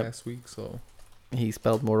about Yep. last week, so. he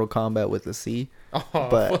spelled Mortal Kombat with a C. Oh,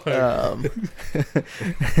 But fuck.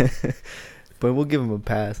 but we'll give him a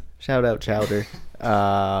pass. Shout out Chowder.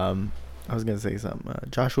 I was gonna say something.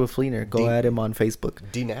 Joshua Fleetner, go at him on Facebook.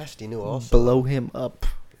 Dynasty knew also. Blow him up.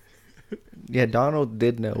 Yeah, Donald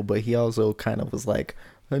did know, but he also kind of was like,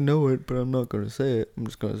 I know it, but I'm not gonna say it. I'm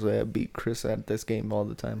just gonna say I beat Chris at this game all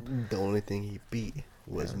the time. The only thing he beat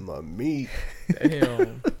was my meat.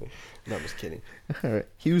 Damn. No, I'm just kidding. All right,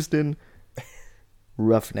 Houston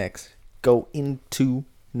Roughnecks go into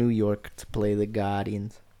New York to play the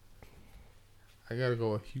Guardians. I gotta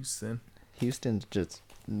go with Houston. Houston's just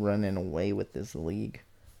running away with this league.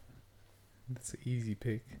 That's an easy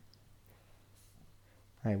pick.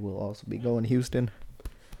 I will also be going Houston.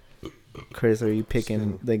 Chris, are you picking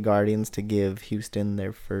Houston. the Guardians to give Houston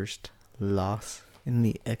their first loss in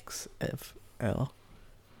the XFL?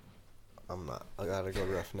 I'm not. I gotta go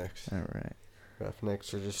Roughnecks. All right.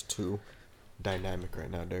 Roughnecks are just too dynamic right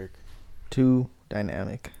now, Derek. Too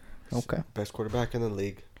dynamic. Okay. Best quarterback in the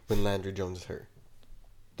league when Landry Jones is hurt.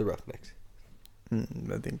 The Roughnecks.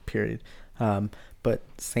 I think period. But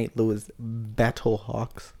St. Louis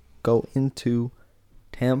Battlehawks go into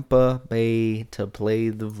Tampa Bay to play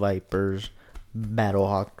the Vipers.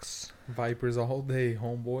 Battlehawks. Vipers all day,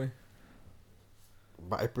 homeboy.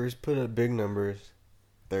 Vipers put up big numbers.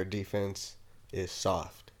 Their defense is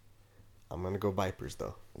soft. I'm gonna go Vipers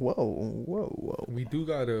though. Whoa. We do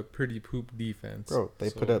got a pretty poop defense. Bro, they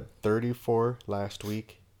put up 34 last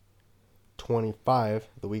week, 25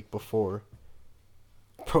 the week before.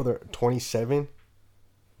 Bro, they're 27,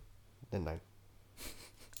 then 9.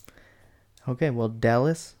 Okay, well,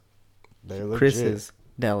 Dallas, They're legit. Chris's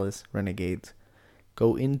Dallas Renegades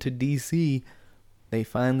go into D.C. They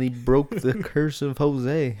finally broke the curse of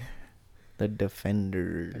Jose. The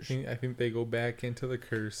Defenders. I think they go back into the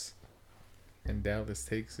curse, and Dallas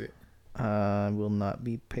takes it. I will not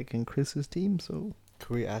be picking Chris's team, so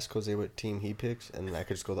Could we ask Jose what team he picks, and I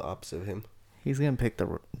could just go the opposite of him? he's gonna pick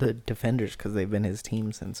the Defenders because they've been his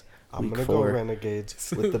team since I'm week gonna 4. go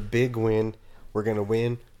Renegades with the big win. We're gonna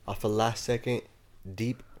win off a last second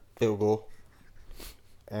deep field goal,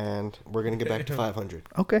 and we're gonna get back to 500.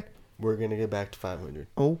 Okay. We're gonna get back to 500.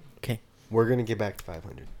 Okay. We're gonna get back to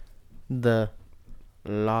 500. The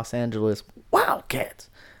Los Angeles Wildcats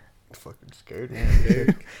Fucking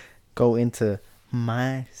scared. go into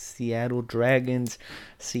my Seattle Dragons.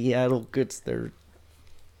 Seattle gets their.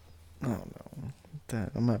 I don't know.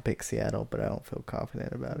 I'm gonna pick Seattle, but I don't feel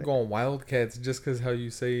confident about I'm it. going Wildcats just because how you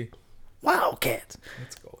say, Wildcats.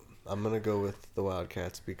 let's go. I'm gonna go with the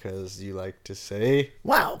Wildcats because you like to say.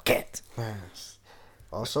 Wildcats.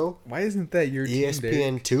 Also, Why isn't that your team,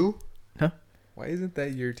 Derek? ESPN2. Why isn't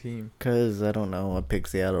that your team? Cause I don't know. I picked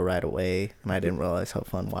Seattle right away, and I didn't realize how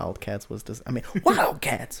fun Wildcats was to.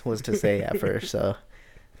 Wildcats was to say at first. So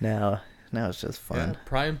now it's just fun. Yeah,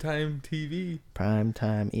 primetime TV.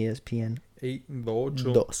 Primetime ESPN 8 and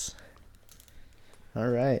 8. Dos. All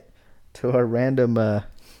right, to our random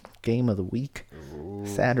game of the week. Ooh.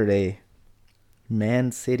 Saturday,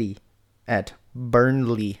 Man City at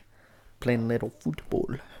Burnley playing little football.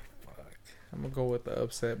 I'm gonna go with the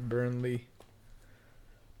upset Burnley.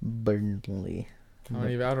 Burnley.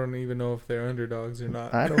 I don't even know if they're underdogs or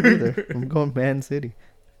not. I don't either. I'm going Man City.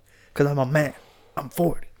 Because I'm a man. I'm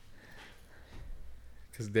 40.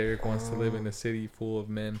 Because Derek wants to live in a city full of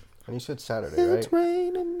men. And you said Saturday, right? It's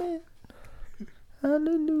raining, man.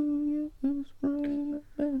 Hallelujah. It's raining,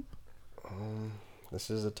 man. This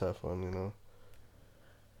is a tough one, you know.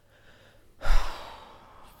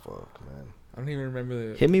 Fuck, man. I don't even remember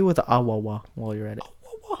the. Hit me with the awawa while you're at it.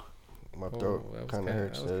 My Oh, throat that was kind of kinda-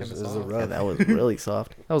 hurts. that was This kinda is a soft. Yeah, rough. that was really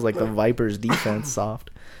soft. That was like the Vipers defense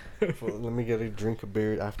soft. Well, let me get a drink of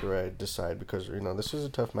beer after I decide because you know this is a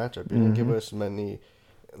tough matchup. You didn't give us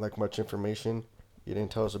much information. You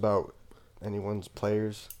didn't tell us about anyone's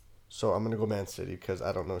players, so I'm gonna go Man City because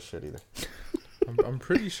I don't know shit either. I'm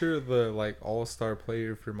pretty sure the all-star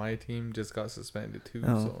player for my team just got suspended too.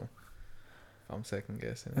 Oh. So I'm second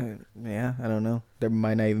guessing. Yeah, I don't know. There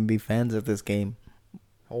might not even be fans at this game.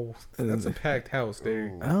 Oh, that's a packed house,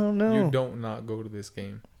 Derek. I don't know. You don't not go to this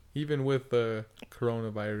game, even with the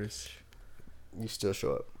coronavirus. You still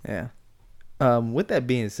show up. Yeah. With that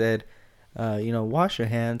being said, wash your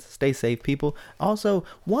hands, stay safe, people. Also,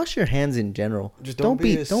 wash your hands in general. Just don't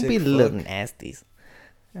be a sick little fuck. nasties.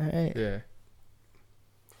 All right. Yeah.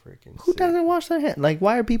 Freaking Who sick. doesn't wash their hands? Like,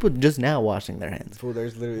 why are people just now washing their hands? Fool,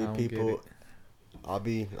 there's I literally don't get people. it.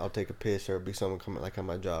 I'll take a piss or be someone coming like on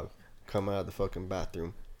my job, come out of the fucking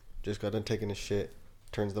bathroom, just got done taking a shit,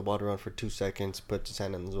 turns the water on for 2 seconds, puts his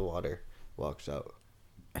hand in the water, walks out.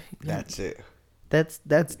 That's it. That's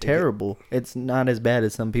terrible. It's not as bad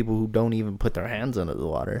as some people who don't even put their hands under the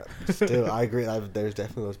water. Still, I agree. There's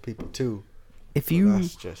definitely those people too. If But you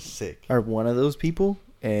that's just sick. are one of those people,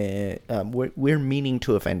 we're meaning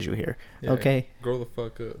to offend you here. Yeah. Okay? Grow the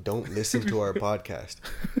fuck up. Don't listen to our podcast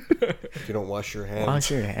if you don't wash your hands.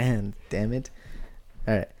 Wash your hands, damn it.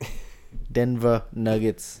 All right. Denver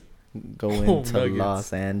Nuggets go into Nuggets.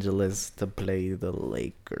 Los Angeles to play the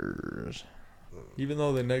Lakers. Even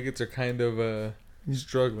though the Nuggets are kind of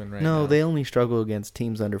struggling right now. No, they only struggle against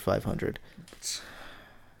teams under 500.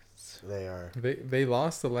 They are, They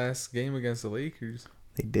lost the last game against the Lakers.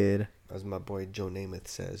 They did. as my boy Joe Namath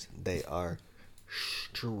says, they are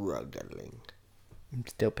struggling. I'm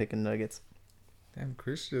still picking Nuggets. Damn,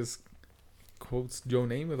 Chris just quotes Joe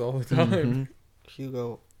Namath all the time. Mhm.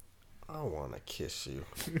 Hugo, I want to kiss you.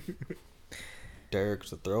 Derek's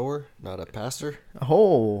the thrower, not a passer.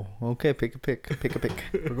 Oh, okay. Pick a pick. Pick a pick.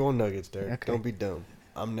 We're going Nuggets, Derek. Okay. Don't be dumb.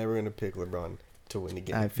 I'm never going to pick LeBron to win the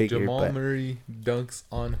game. I figured, Jamal but Murray dunks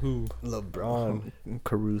on who? LeBron.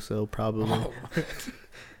 Caruso probably. Oh.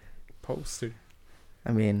 Poster.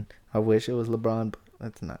 I mean, I wish it was LeBron, but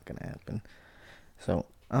that's not gonna happen. So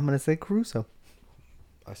I'm gonna say Caruso.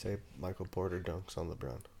 I say Michael Porter dunks on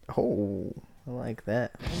LeBron. Oh, I like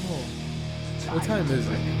that. Oh. What time is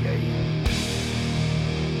it?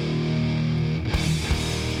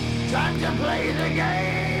 Time to play the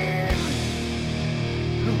game!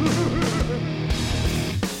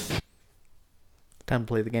 Time to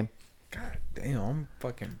play the game. God damn, I'm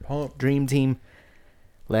fucking pumped. Dream Team.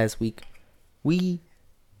 Last week, we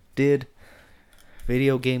did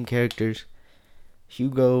video game characters.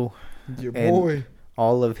 Hugo Your and boy.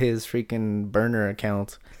 all of his freaking burner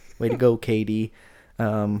accounts. Way to go, KD.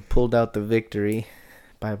 Pulled out the victory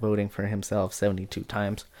by voting for himself 72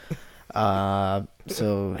 times.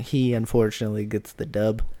 So he unfortunately gets the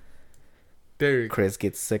dub. Derek, Chris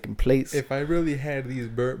gets second place. if I really had these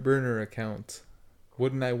burner accounts,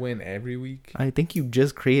 wouldn't I win every week? I think you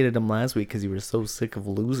just created them last week because you were so sick of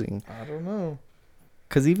losing. I don't know.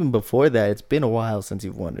 Because even before that, it's been a while since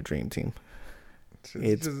you've won a Dream Team.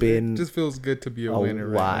 It's been It just feels good to be a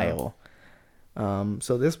winner while.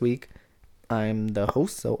 So this week, I'm the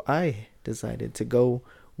host, so I decided to go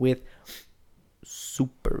with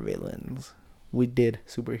supervillains. We did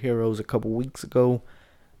superheroes a couple weeks ago.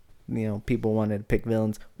 You know, people wanted to pick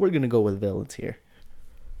villains. We're going to go with villains here.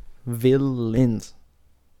 Villains.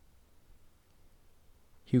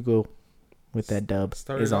 Hugo, with that dub,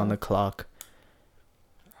 Start is it on off. the clock.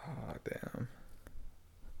 Oh, damn.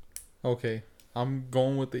 Okay, I'm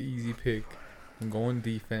going with the easy pick. I'm going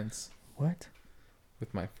defense What?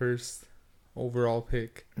 with my first overall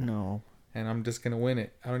pick, No. and I'm just going to win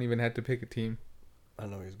it. I don't even have to pick a team. I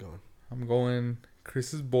know he's going. I'm going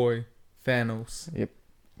Chris's boy, Thanos. Yep.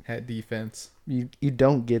 At defense. You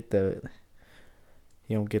don't get the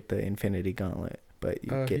Infinity Gauntlet, but you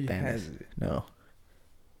get He Thanos. has it. No.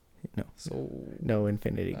 So No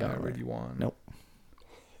Infinity I Gauntlet. already won. Nope.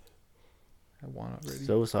 I won already.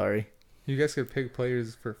 So sorry. You guys could pick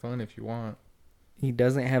players for fun if you want. He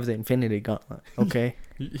doesn't have the Infinity Gauntlet. Okay.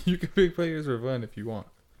 You can pick players for fun if you want.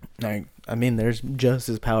 I mean, there's just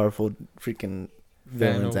as powerful freaking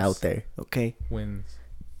villains Thanos out there. Okay. wins.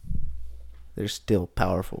 There's still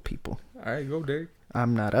powerful people. All right, go Derek.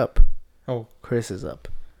 I'm not up. Oh, Chris is up.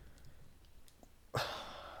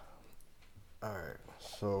 Alright,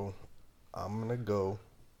 so I'm going to go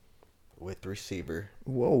with receiver,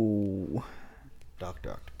 Whoa.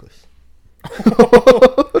 Dr. Octopus.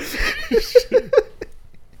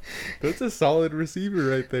 that's a solid receiver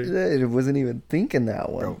right there. I wasn't even thinking that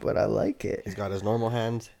one, Bro. but I like it. He's got his normal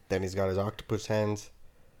hands, then he's got his octopus hands.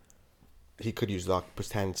 He could use the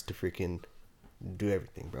octopus hands to freaking do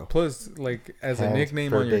everything, bro. Plus, like as a Hands nickname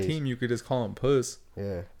for on your days. team, you could just call him Puss.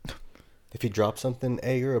 Yeah. If he drops something,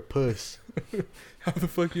 hey, you're a puss. How the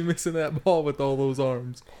fuck you missing that ball with all those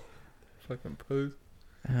arms? Fucking Puss.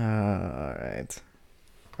 Alright.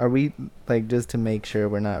 Are we, like, just to make sure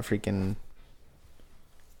we're not freaking,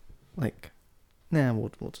 like, we'll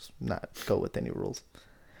just not go with any rules.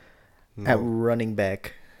 At No, running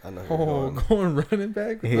back, I know who you're Oh, going. going running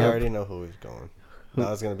back. I Yep. already know who he's going. Who-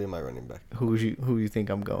 That's going to be my running back. who you think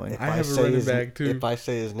I'm going? I have a running his, back, too. If I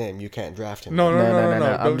say his name, you can't draft him. No, No. don't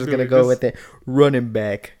I'm just do gonna it. go with it. Running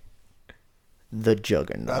back, the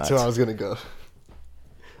Juggernaut. That's who I was going to go.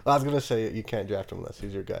 I was going to say you can't draft him unless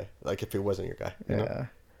he's your guy. Like if it wasn't your guy. You know? Yeah.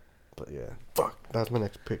 But yeah. Fuck. That's my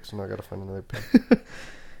next pick, so now I got to find another pick.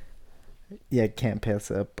 Yeah, can't pass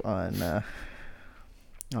up on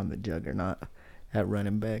the Juggernaut at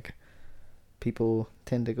running back. People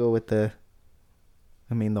tend to go with the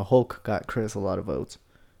Hulk got Chris a lot of votes.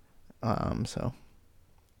 So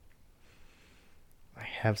I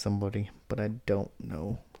have somebody, but I don't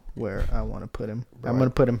know where I want to put him. Bro, I'm going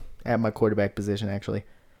to put him at my quarterback position, actually.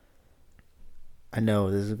 I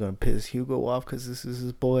know this is going to piss Hugo off because this is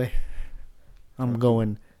his boy. I'm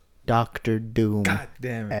going Dr. Doom God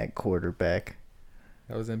damn it. at quarterback.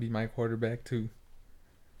 That was going to be my quarterback, too.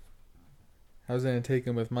 I was going to take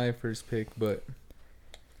him with my first pick, but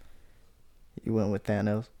You went with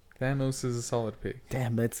Thanos. Thanos is a solid pick.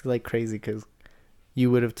 Damn, that's like crazy because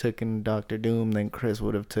you would have taken Doctor Doom, then Chris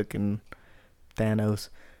would have taken Thanos.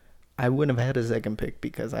 I wouldn't have had a second pick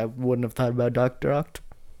because I wouldn't have thought about Doc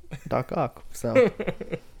Ock. So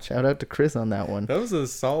shout out to Chris on that one. That was a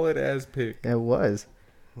solid ass pick. It was.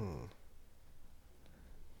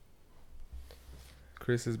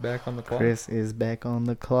 Chris is back on the clock. Chris is back on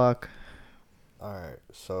the clock. Alright,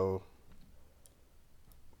 so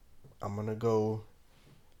I'm going to go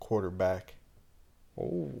quarterback.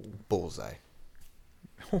 Oh. Bullseye.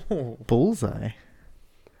 Bullseye.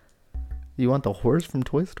 You want the horse from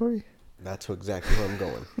Toy Story? That's exactly where I'm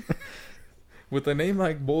going. With a name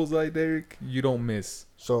like Bullseye, Derek, you don't miss.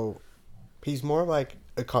 So, he's more like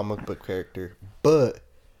a comic book character, but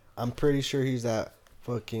I'm pretty sure he's that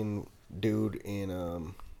fucking dude in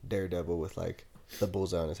Daredevil with like the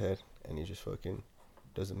bullseye on his head, and he just fucking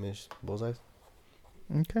doesn't miss bullseyes.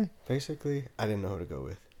 Okay. Basically, I didn't know who to go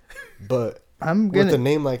with, but I'm with a gonna.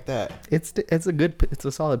 name like that, It's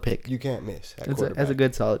a solid pick. you can't miss at It's quarterback. a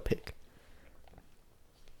good solid pick.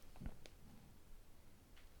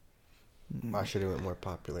 I should have went more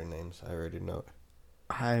popular names. I already know it.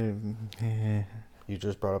 I You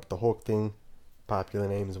just brought up the Hulk thing. Popular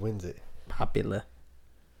names wins it. popular.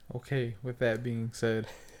 Okay, with that being said,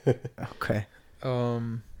 Okay.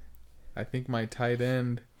 I think my tight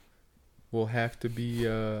end will have to be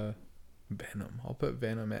Venom. I'll put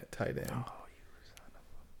Venom at tight end.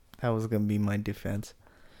 That was gonna be my defense.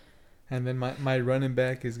 And then my running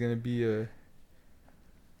back is gonna be a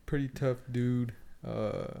pretty tough dude.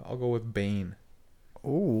 I'll go with Bane.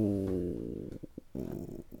 Ooh,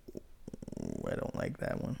 I don't like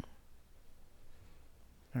that one.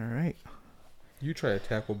 All right, You try to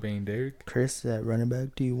tackle Bane, Derek. Chris, at running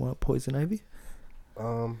back, do you want Poison Ivy?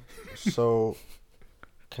 So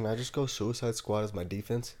can I just go Suicide Squad as my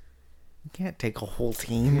defense? You can't take a whole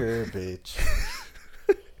team. Here, bitch.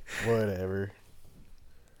 Whatever.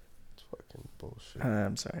 It's fucking bullshit.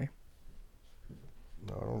 I'm sorry.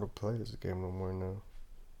 No, I don't want to play this game no more now.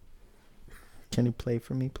 Can you play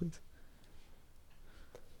for me, please?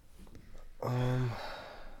 I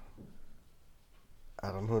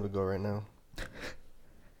don't know who to go right now.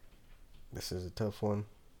 This is a tough one.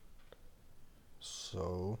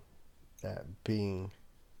 So, that being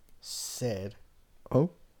said, Oh.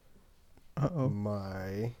 Uh-oh.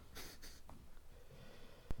 my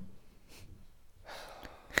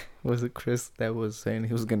Was it Chris that was saying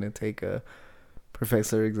he was gonna take a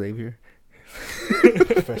Professor Xavier?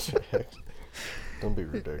 Professor X. Don't be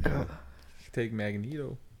ridiculous. Take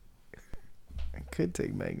Magneto. I could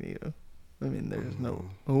take Magneto. I mean, there's no.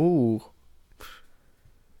 Mm. Ooh.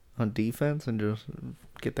 On defense and just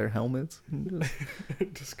get their helmets. And just...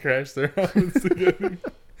 Just crash their helmets together.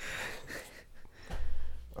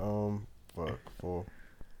 Fuck. Well,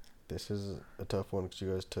 this is a tough one because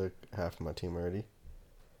you guys took half of my team already.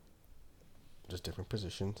 Just different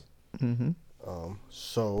positions. Mm-hmm.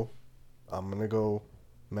 So I'm gonna go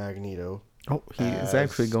Magneto Oh, he is As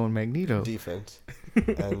actually going Magneto. defense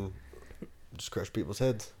and just crush people's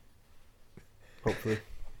heads. Hopefully.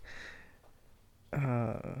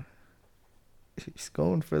 He's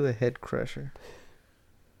going for the head crusher.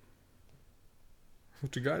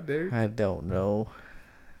 What you got, Derek? I don't know.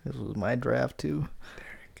 This was my draft too.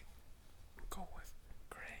 Derek, go with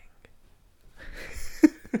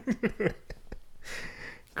Krang.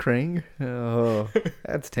 Krang? Oh,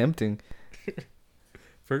 that's tempting.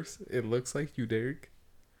 First, it looks like you, Derek.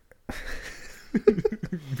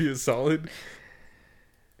 Be a solid.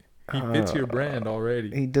 He fits your brand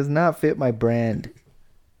already. He does not fit my brand.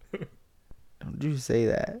 Don't you say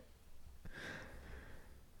that.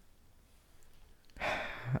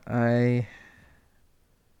 I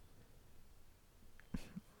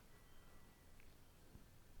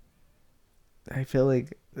feel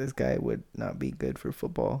like this guy would not be good for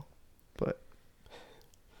football, but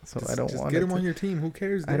so I don't just want get it him to- on your team. Who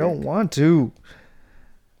cares, I Derek? don't want to.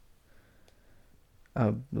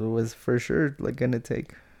 I was for sure like gonna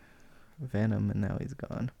take Venom, and now he's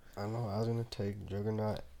gone. I know I was gonna take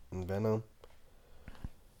Juggernaut and Venom.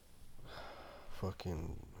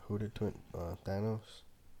 Fucking who did Thanos?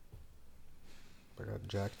 I got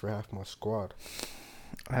jacked for half my squad.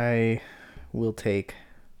 I will take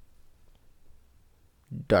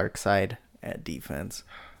Darkseid at defense.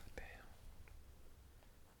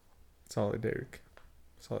 Solid, Derek.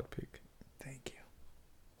 Solid pick. Thank you.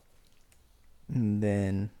 And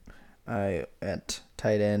then I at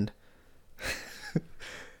tight end.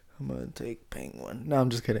 I'm gonna take Penguin. No, I'm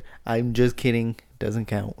just kidding. I'm just kidding. Doesn't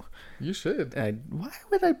count. You should. Why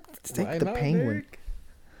would I take Why the not, Penguin? Derek?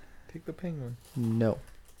 Take the Penguin. No.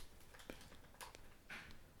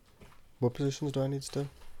 What positions do I need still?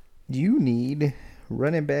 You need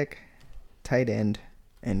running back, tight end,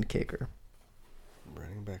 and kicker.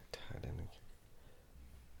 Running back, tight end.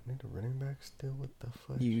 I need a running back still? What the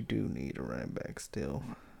fuck? You do need a running back still.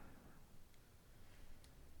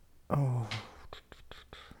 Oh.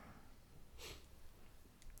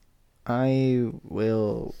 I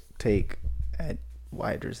will take at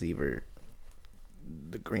wide receiver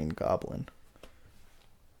the Green Goblin.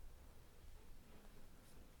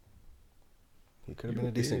 He could have been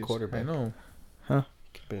a decent quarterback. I know. Huh?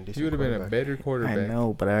 Could have been a decent He would have been a quarterback. better quarterback. I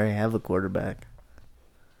know, but I already have a quarterback.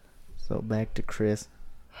 So back to Chris.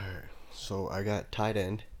 Alright, so I got tight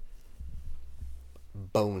end.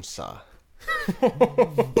 Bonesaw.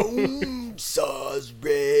 Bonesaw's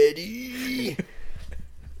ready.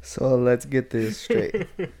 So let's get this straight.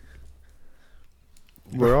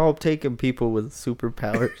 We're all taking people with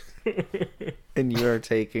superpowers, and you are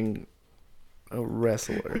taking a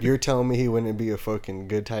wrestler. You're telling me he wouldn't be a fucking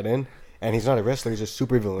good tight end? And he's not a wrestler, he's a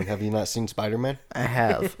supervillain. Have you not seen Spider-Man? I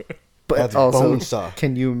have. But That's also, Bonesaw.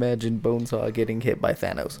 can you imagine Bonesaw getting hit by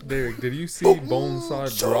Thanos? Derek, did you see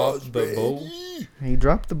Bonesaw drop the bow? He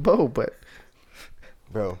dropped the bow, but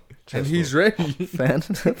Bro. And trust he's me. ready.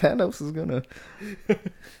 Thanos is gonna.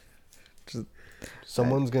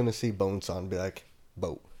 Someone's gonna see Bonesaw and be like,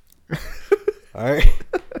 boat. Alright?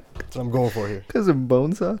 That's what I'm going for here. Because of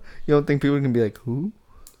Bonesaw? You don't think people can be like, who?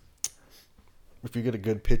 If you get a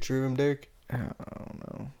good picture of him, Derek, I don't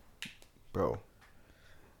know. bro.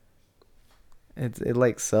 It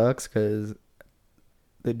like sucks because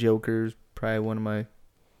the Joker's probably one of my.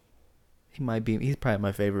 He's probably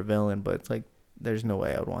my favorite villain, but it's like there's no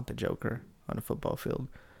way I would want the Joker on a football field.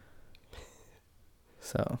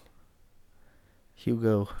 So,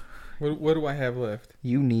 Hugo, What do I have left?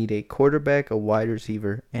 you need a quarterback, a wide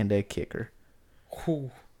receiver, and a kicker. Whew.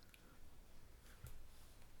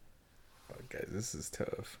 Oh, guys, this is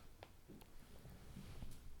tough.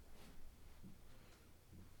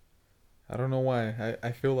 I don't know why.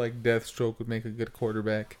 I feel like Deathstroke would make a good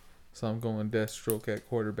quarterback, so I'm going Deathstroke at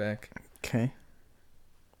quarterback. Okay.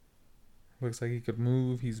 Looks like he could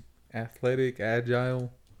move. He's athletic,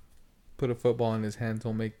 agile. Put a football in his hands,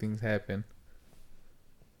 he'll make things happen.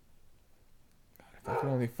 If I could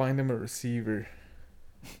only find him a receiver.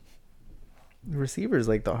 Receiver is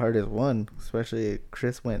like the hardest one, especially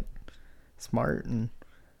Chris went smart and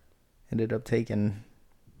ended up taking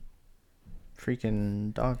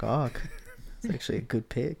freaking Doc Ock. It's actually a good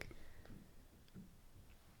pick.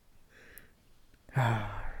 All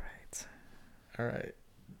right. All right.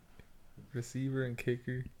 Receiver and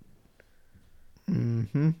kicker.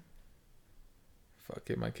 Mm-hmm. Fuck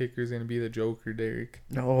it, my kicker's gonna be the Joker, Derek.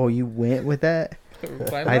 Oh, you went with that?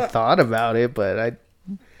 Why I not? thought about it, but I.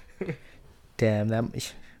 Damn,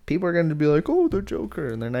 that people are gonna be like, "Oh, the Joker,"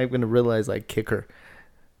 and they're not even gonna realize like kicker.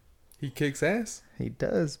 He kicks ass. He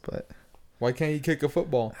does, but Why can't he kick a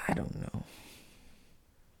football? I don't know.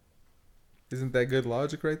 Isn't that good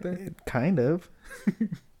logic right there? Kind of.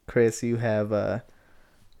 Chris, you have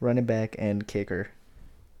running back and kicker.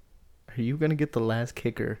 Are you gonna get the last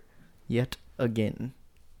kicker yet again?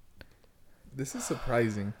 This is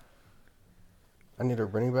surprising. I need a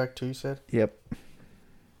running back too, you said? Yep.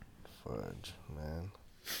 Fudge, man.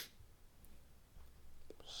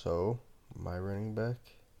 So, my running back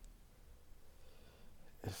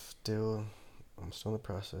is still, I'm still in the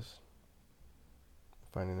process of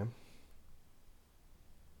finding him.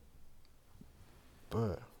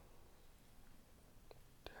 But,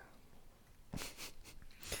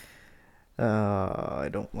 I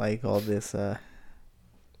don't like all this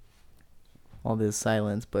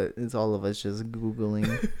silence, but it's all of us just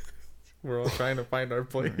Googling. We're all trying to find our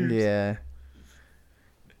players. Yeah.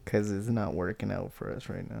 Because it's not working out for us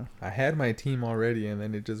right now. I had my team already, and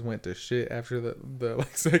then it just went to shit after the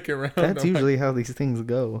like second round. That's I'm usually how these things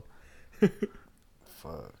go.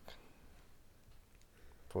 fuck.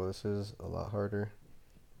 Boy, this is a lot harder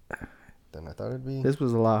than I thought it'd be. This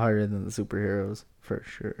was a lot harder than the superheroes, for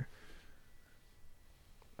sure.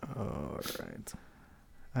 Alright.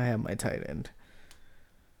 I have my tight end.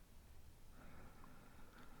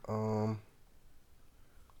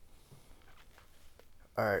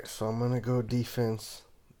 Alright, so I'm gonna go defense.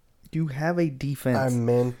 You have a defense. I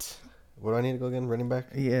meant, what do I need to go again? Running back?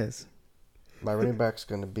 Yes. My running back's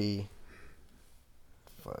gonna be,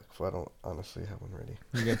 fuck, if I don't honestly have one ready.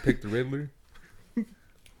 You gonna pick the Riddler?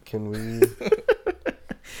 Can we,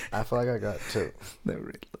 I feel like I got two. The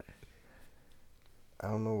Riddler. I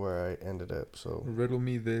don't know where I ended up, so. Riddle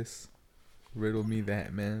me this. Riddle me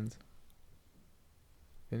that, man.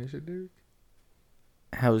 Finish it, Derek?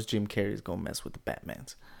 How's Jim Carrey's gonna mess with the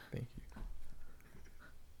Batmans? Thank you.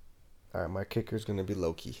 Alright, my kicker's gonna be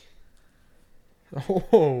Loki.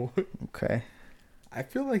 Oh, Okay. I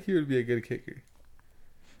feel like he would be a good kicker.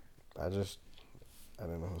 I don't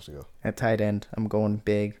know who to go. At tight end, I'm going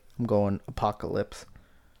big. I'm going Apocalypse.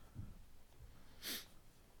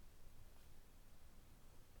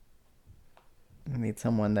 I need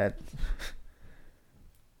someone that.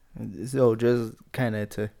 So just kind of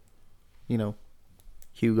to,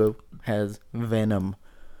 Hugo has Venom,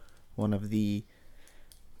 one of the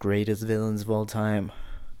greatest villains of all time.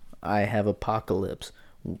 I have Apocalypse,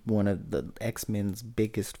 one of the X-Men's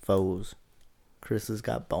biggest foes. Chris has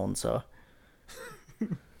got Bonesaw.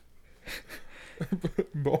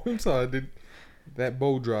 Bonesaw did that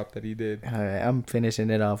bow drop that he did. All right, I'm finishing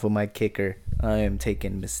it off with my kicker. I am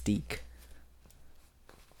taking Mystique.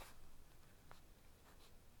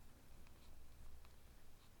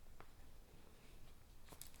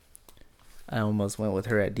 I almost went with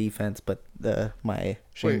her at defense, but my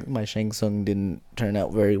Wait. Shang Tsung didn't turn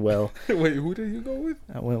out very well. Wait, who did you go with?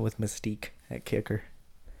 I went with Mystique at kicker.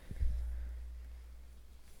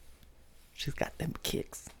 She's got them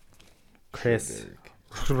kicks. Chris,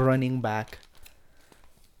 running back.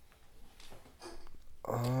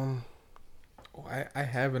 Oh, I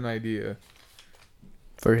have an idea.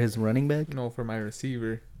 For his running back? No, for my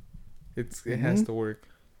receiver. It has to work.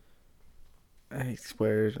 I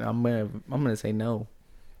swear, I'm gonna say no.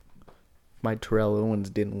 My Terrell Owens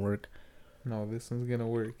didn't work. No, this one's gonna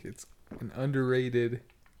work. It's an underrated.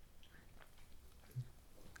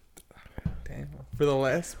 Damn. For the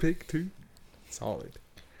last pick too. Solid.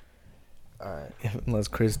 Alright. Unless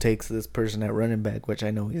Chris takes this person at running back, which I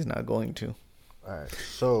know he's not going to. Alright.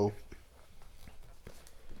 So,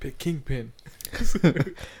 Pick Kingpin.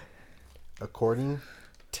 according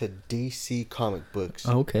to DC Comic Books,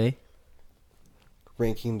 Okay.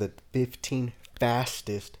 ranking the 15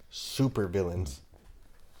 fastest supervillains,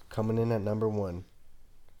 coming in at number 1,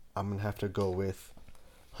 I'm going to have to go with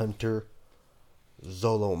Hunter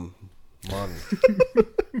Zolomon.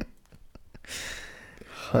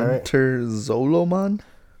 Hunter Zolomon?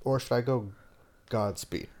 Or should I go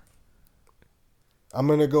Godspeed? I'm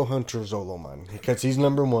going to go Hunter Zolomon because he's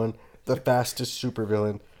number 1, the fastest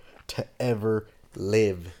supervillain to ever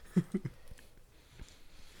live.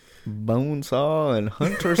 Bonesaw and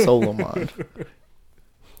Hunter Solomon.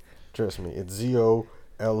 Trust me, it's Zolomon.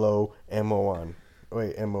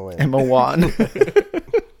 Wait, Mon. Emma Wan.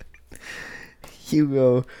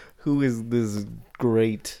 Hugo, who is this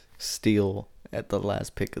great steal at the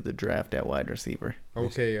last pick of the draft at wide receiver?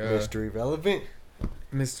 Okay, Mr. Irrelevant.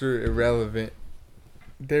 Mr. Irrelevant.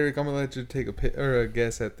 Derek, I'm gonna let you take a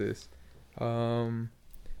guess at this.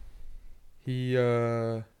 He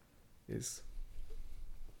is,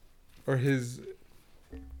 or his.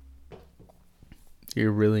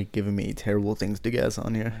 You're really giving me terrible things to guess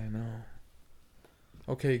on here. I know.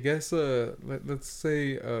 Okay, guess let's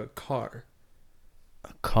say a car.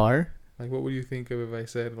 A car? Like, what would you think of if I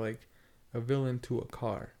said like a villain to a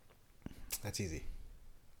car? That's easy.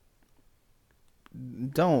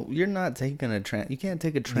 You're not taking you can't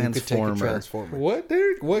take a You transformer. could take a transformer. What,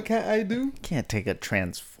 Derek? What can't I do? You can't take a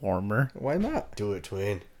transformer. Why not? Do it,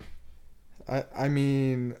 twin. I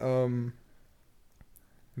mean,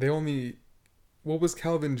 they only. What was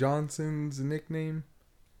Calvin Johnson's nickname?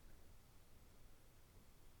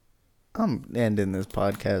 I'm ending this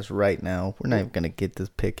podcast right now. We're not even gonna get this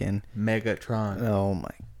pick in. Megatron. Oh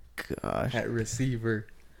my gosh. At receiver.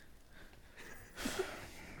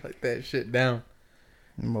 Write that shit down.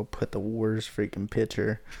 I'm gonna put the worst freaking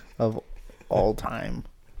picture of all time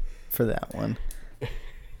for that one.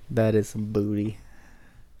 That is some booty.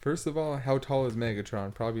 First of all, how tall is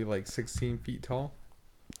Megatron? Probably like 16 feet tall.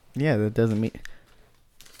 Yeah, that doesn't mean.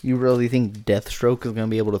 You really think Deathstroke is gonna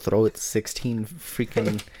be able to throw it 16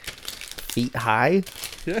 freaking feet high?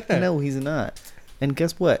 Yeah. No, he's not. And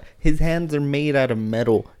guess what? His hands are made out of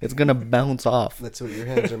metal. It's gonna bounce off. That's what your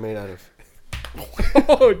hands are made out of.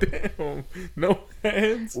 Oh, damn. No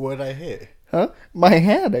hands. What'd I hit? Huh? My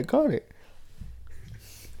hand, I caught it.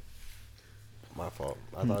 My fault.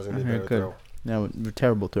 I thought it was going to be a better Good. throw. No, a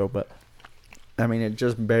terrible throw, but I mean, it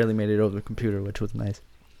just barely made it over the computer, which was nice.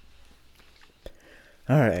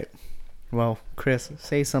 All right. Well, Chris,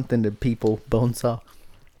 say something to people, Bonesaw.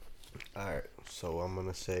 Alright, so I'm going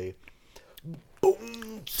to say,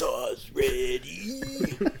 Bonesaw's ready.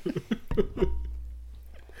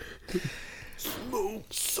 Smoke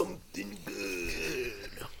something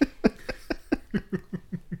good.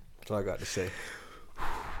 That's all I got to say.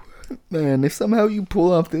 Man, if somehow you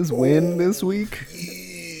pull off this win this week,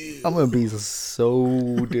 I'm gonna be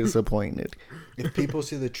so disappointed. If people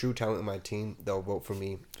see the true talent in my team, they'll vote for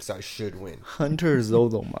me because I should win. Hunter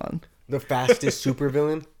Zolomon. The fastest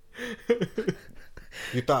supervillain?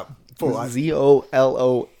 You thought full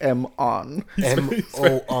Zolomon.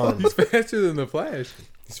 M-O on. He's faster than the Flash.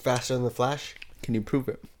 He's faster than the Flash. Can you prove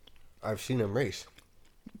it? I've seen him race.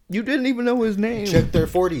 You didn't even know his name. Check their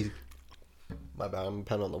 40. My bad, I'm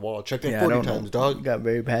pen on the wall. Check their 40 times, You dog. got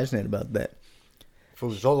very passionate about that. For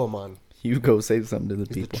Zolomon. You go say something to the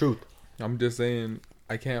It's people. the truth. I'm just saying,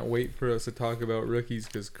 I can't wait for us to talk about rookies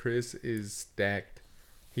because Chris is stacked.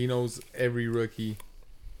 He knows every rookie.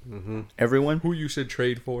 Mm-hmm. Everyone? Who you should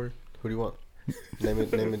trade for. Who do you want? Name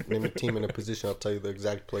a team in a position. I'll tell you the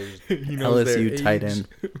exact players. He knows their LSU tight age. end.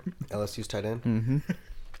 LSU's tight end. Mm-hmm.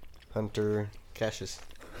 Hunter Cassius.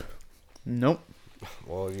 Nope.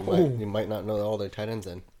 Well, you Oh. might not know all their tight ends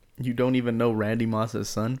then. You don't even know Randy Moss's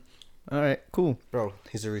son? All right, cool. Bro,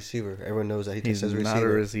 he's a receiver. Everyone knows that he He's thinks as a not a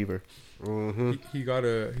receiver. receiver. Mm-hmm.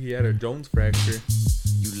 He had a Jones fracture.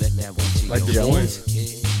 You let that one to Like your Jones? head,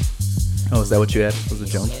 kid. Oh, is that what you had? Was it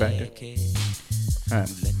Jones factor? All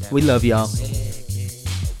right. We love y'all.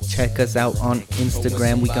 Check us out on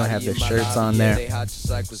Instagram. We gonna have the shirts on there.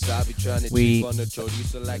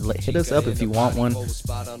 Hit us up if you want one.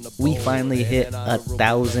 We finally hit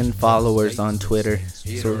 1,000 followers on Twitter,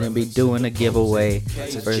 so we're gonna be doing a giveaway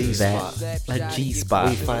for that. A G We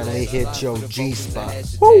spot. finally hit your G spot.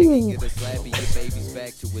 Woo!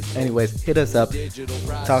 Anyways, hit us up.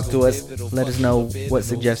 Talk to us. Let us know what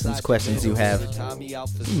suggestions, questions you have. We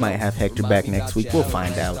might have Hector back next week. We'll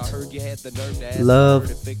find out.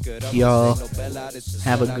 Love y'all.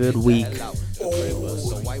 Have a good week.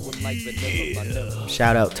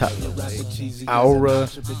 Shout out to Aura,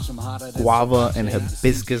 Guava, and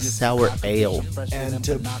Hibiscus Sour Ale. And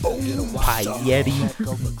to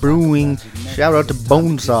Payetti Brewing. Shout out to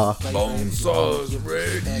Bonesaw. Bonesaw's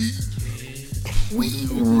ready. We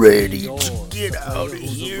ready to get out of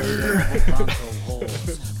here.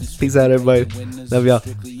 Peace out, everybody. Love y'all.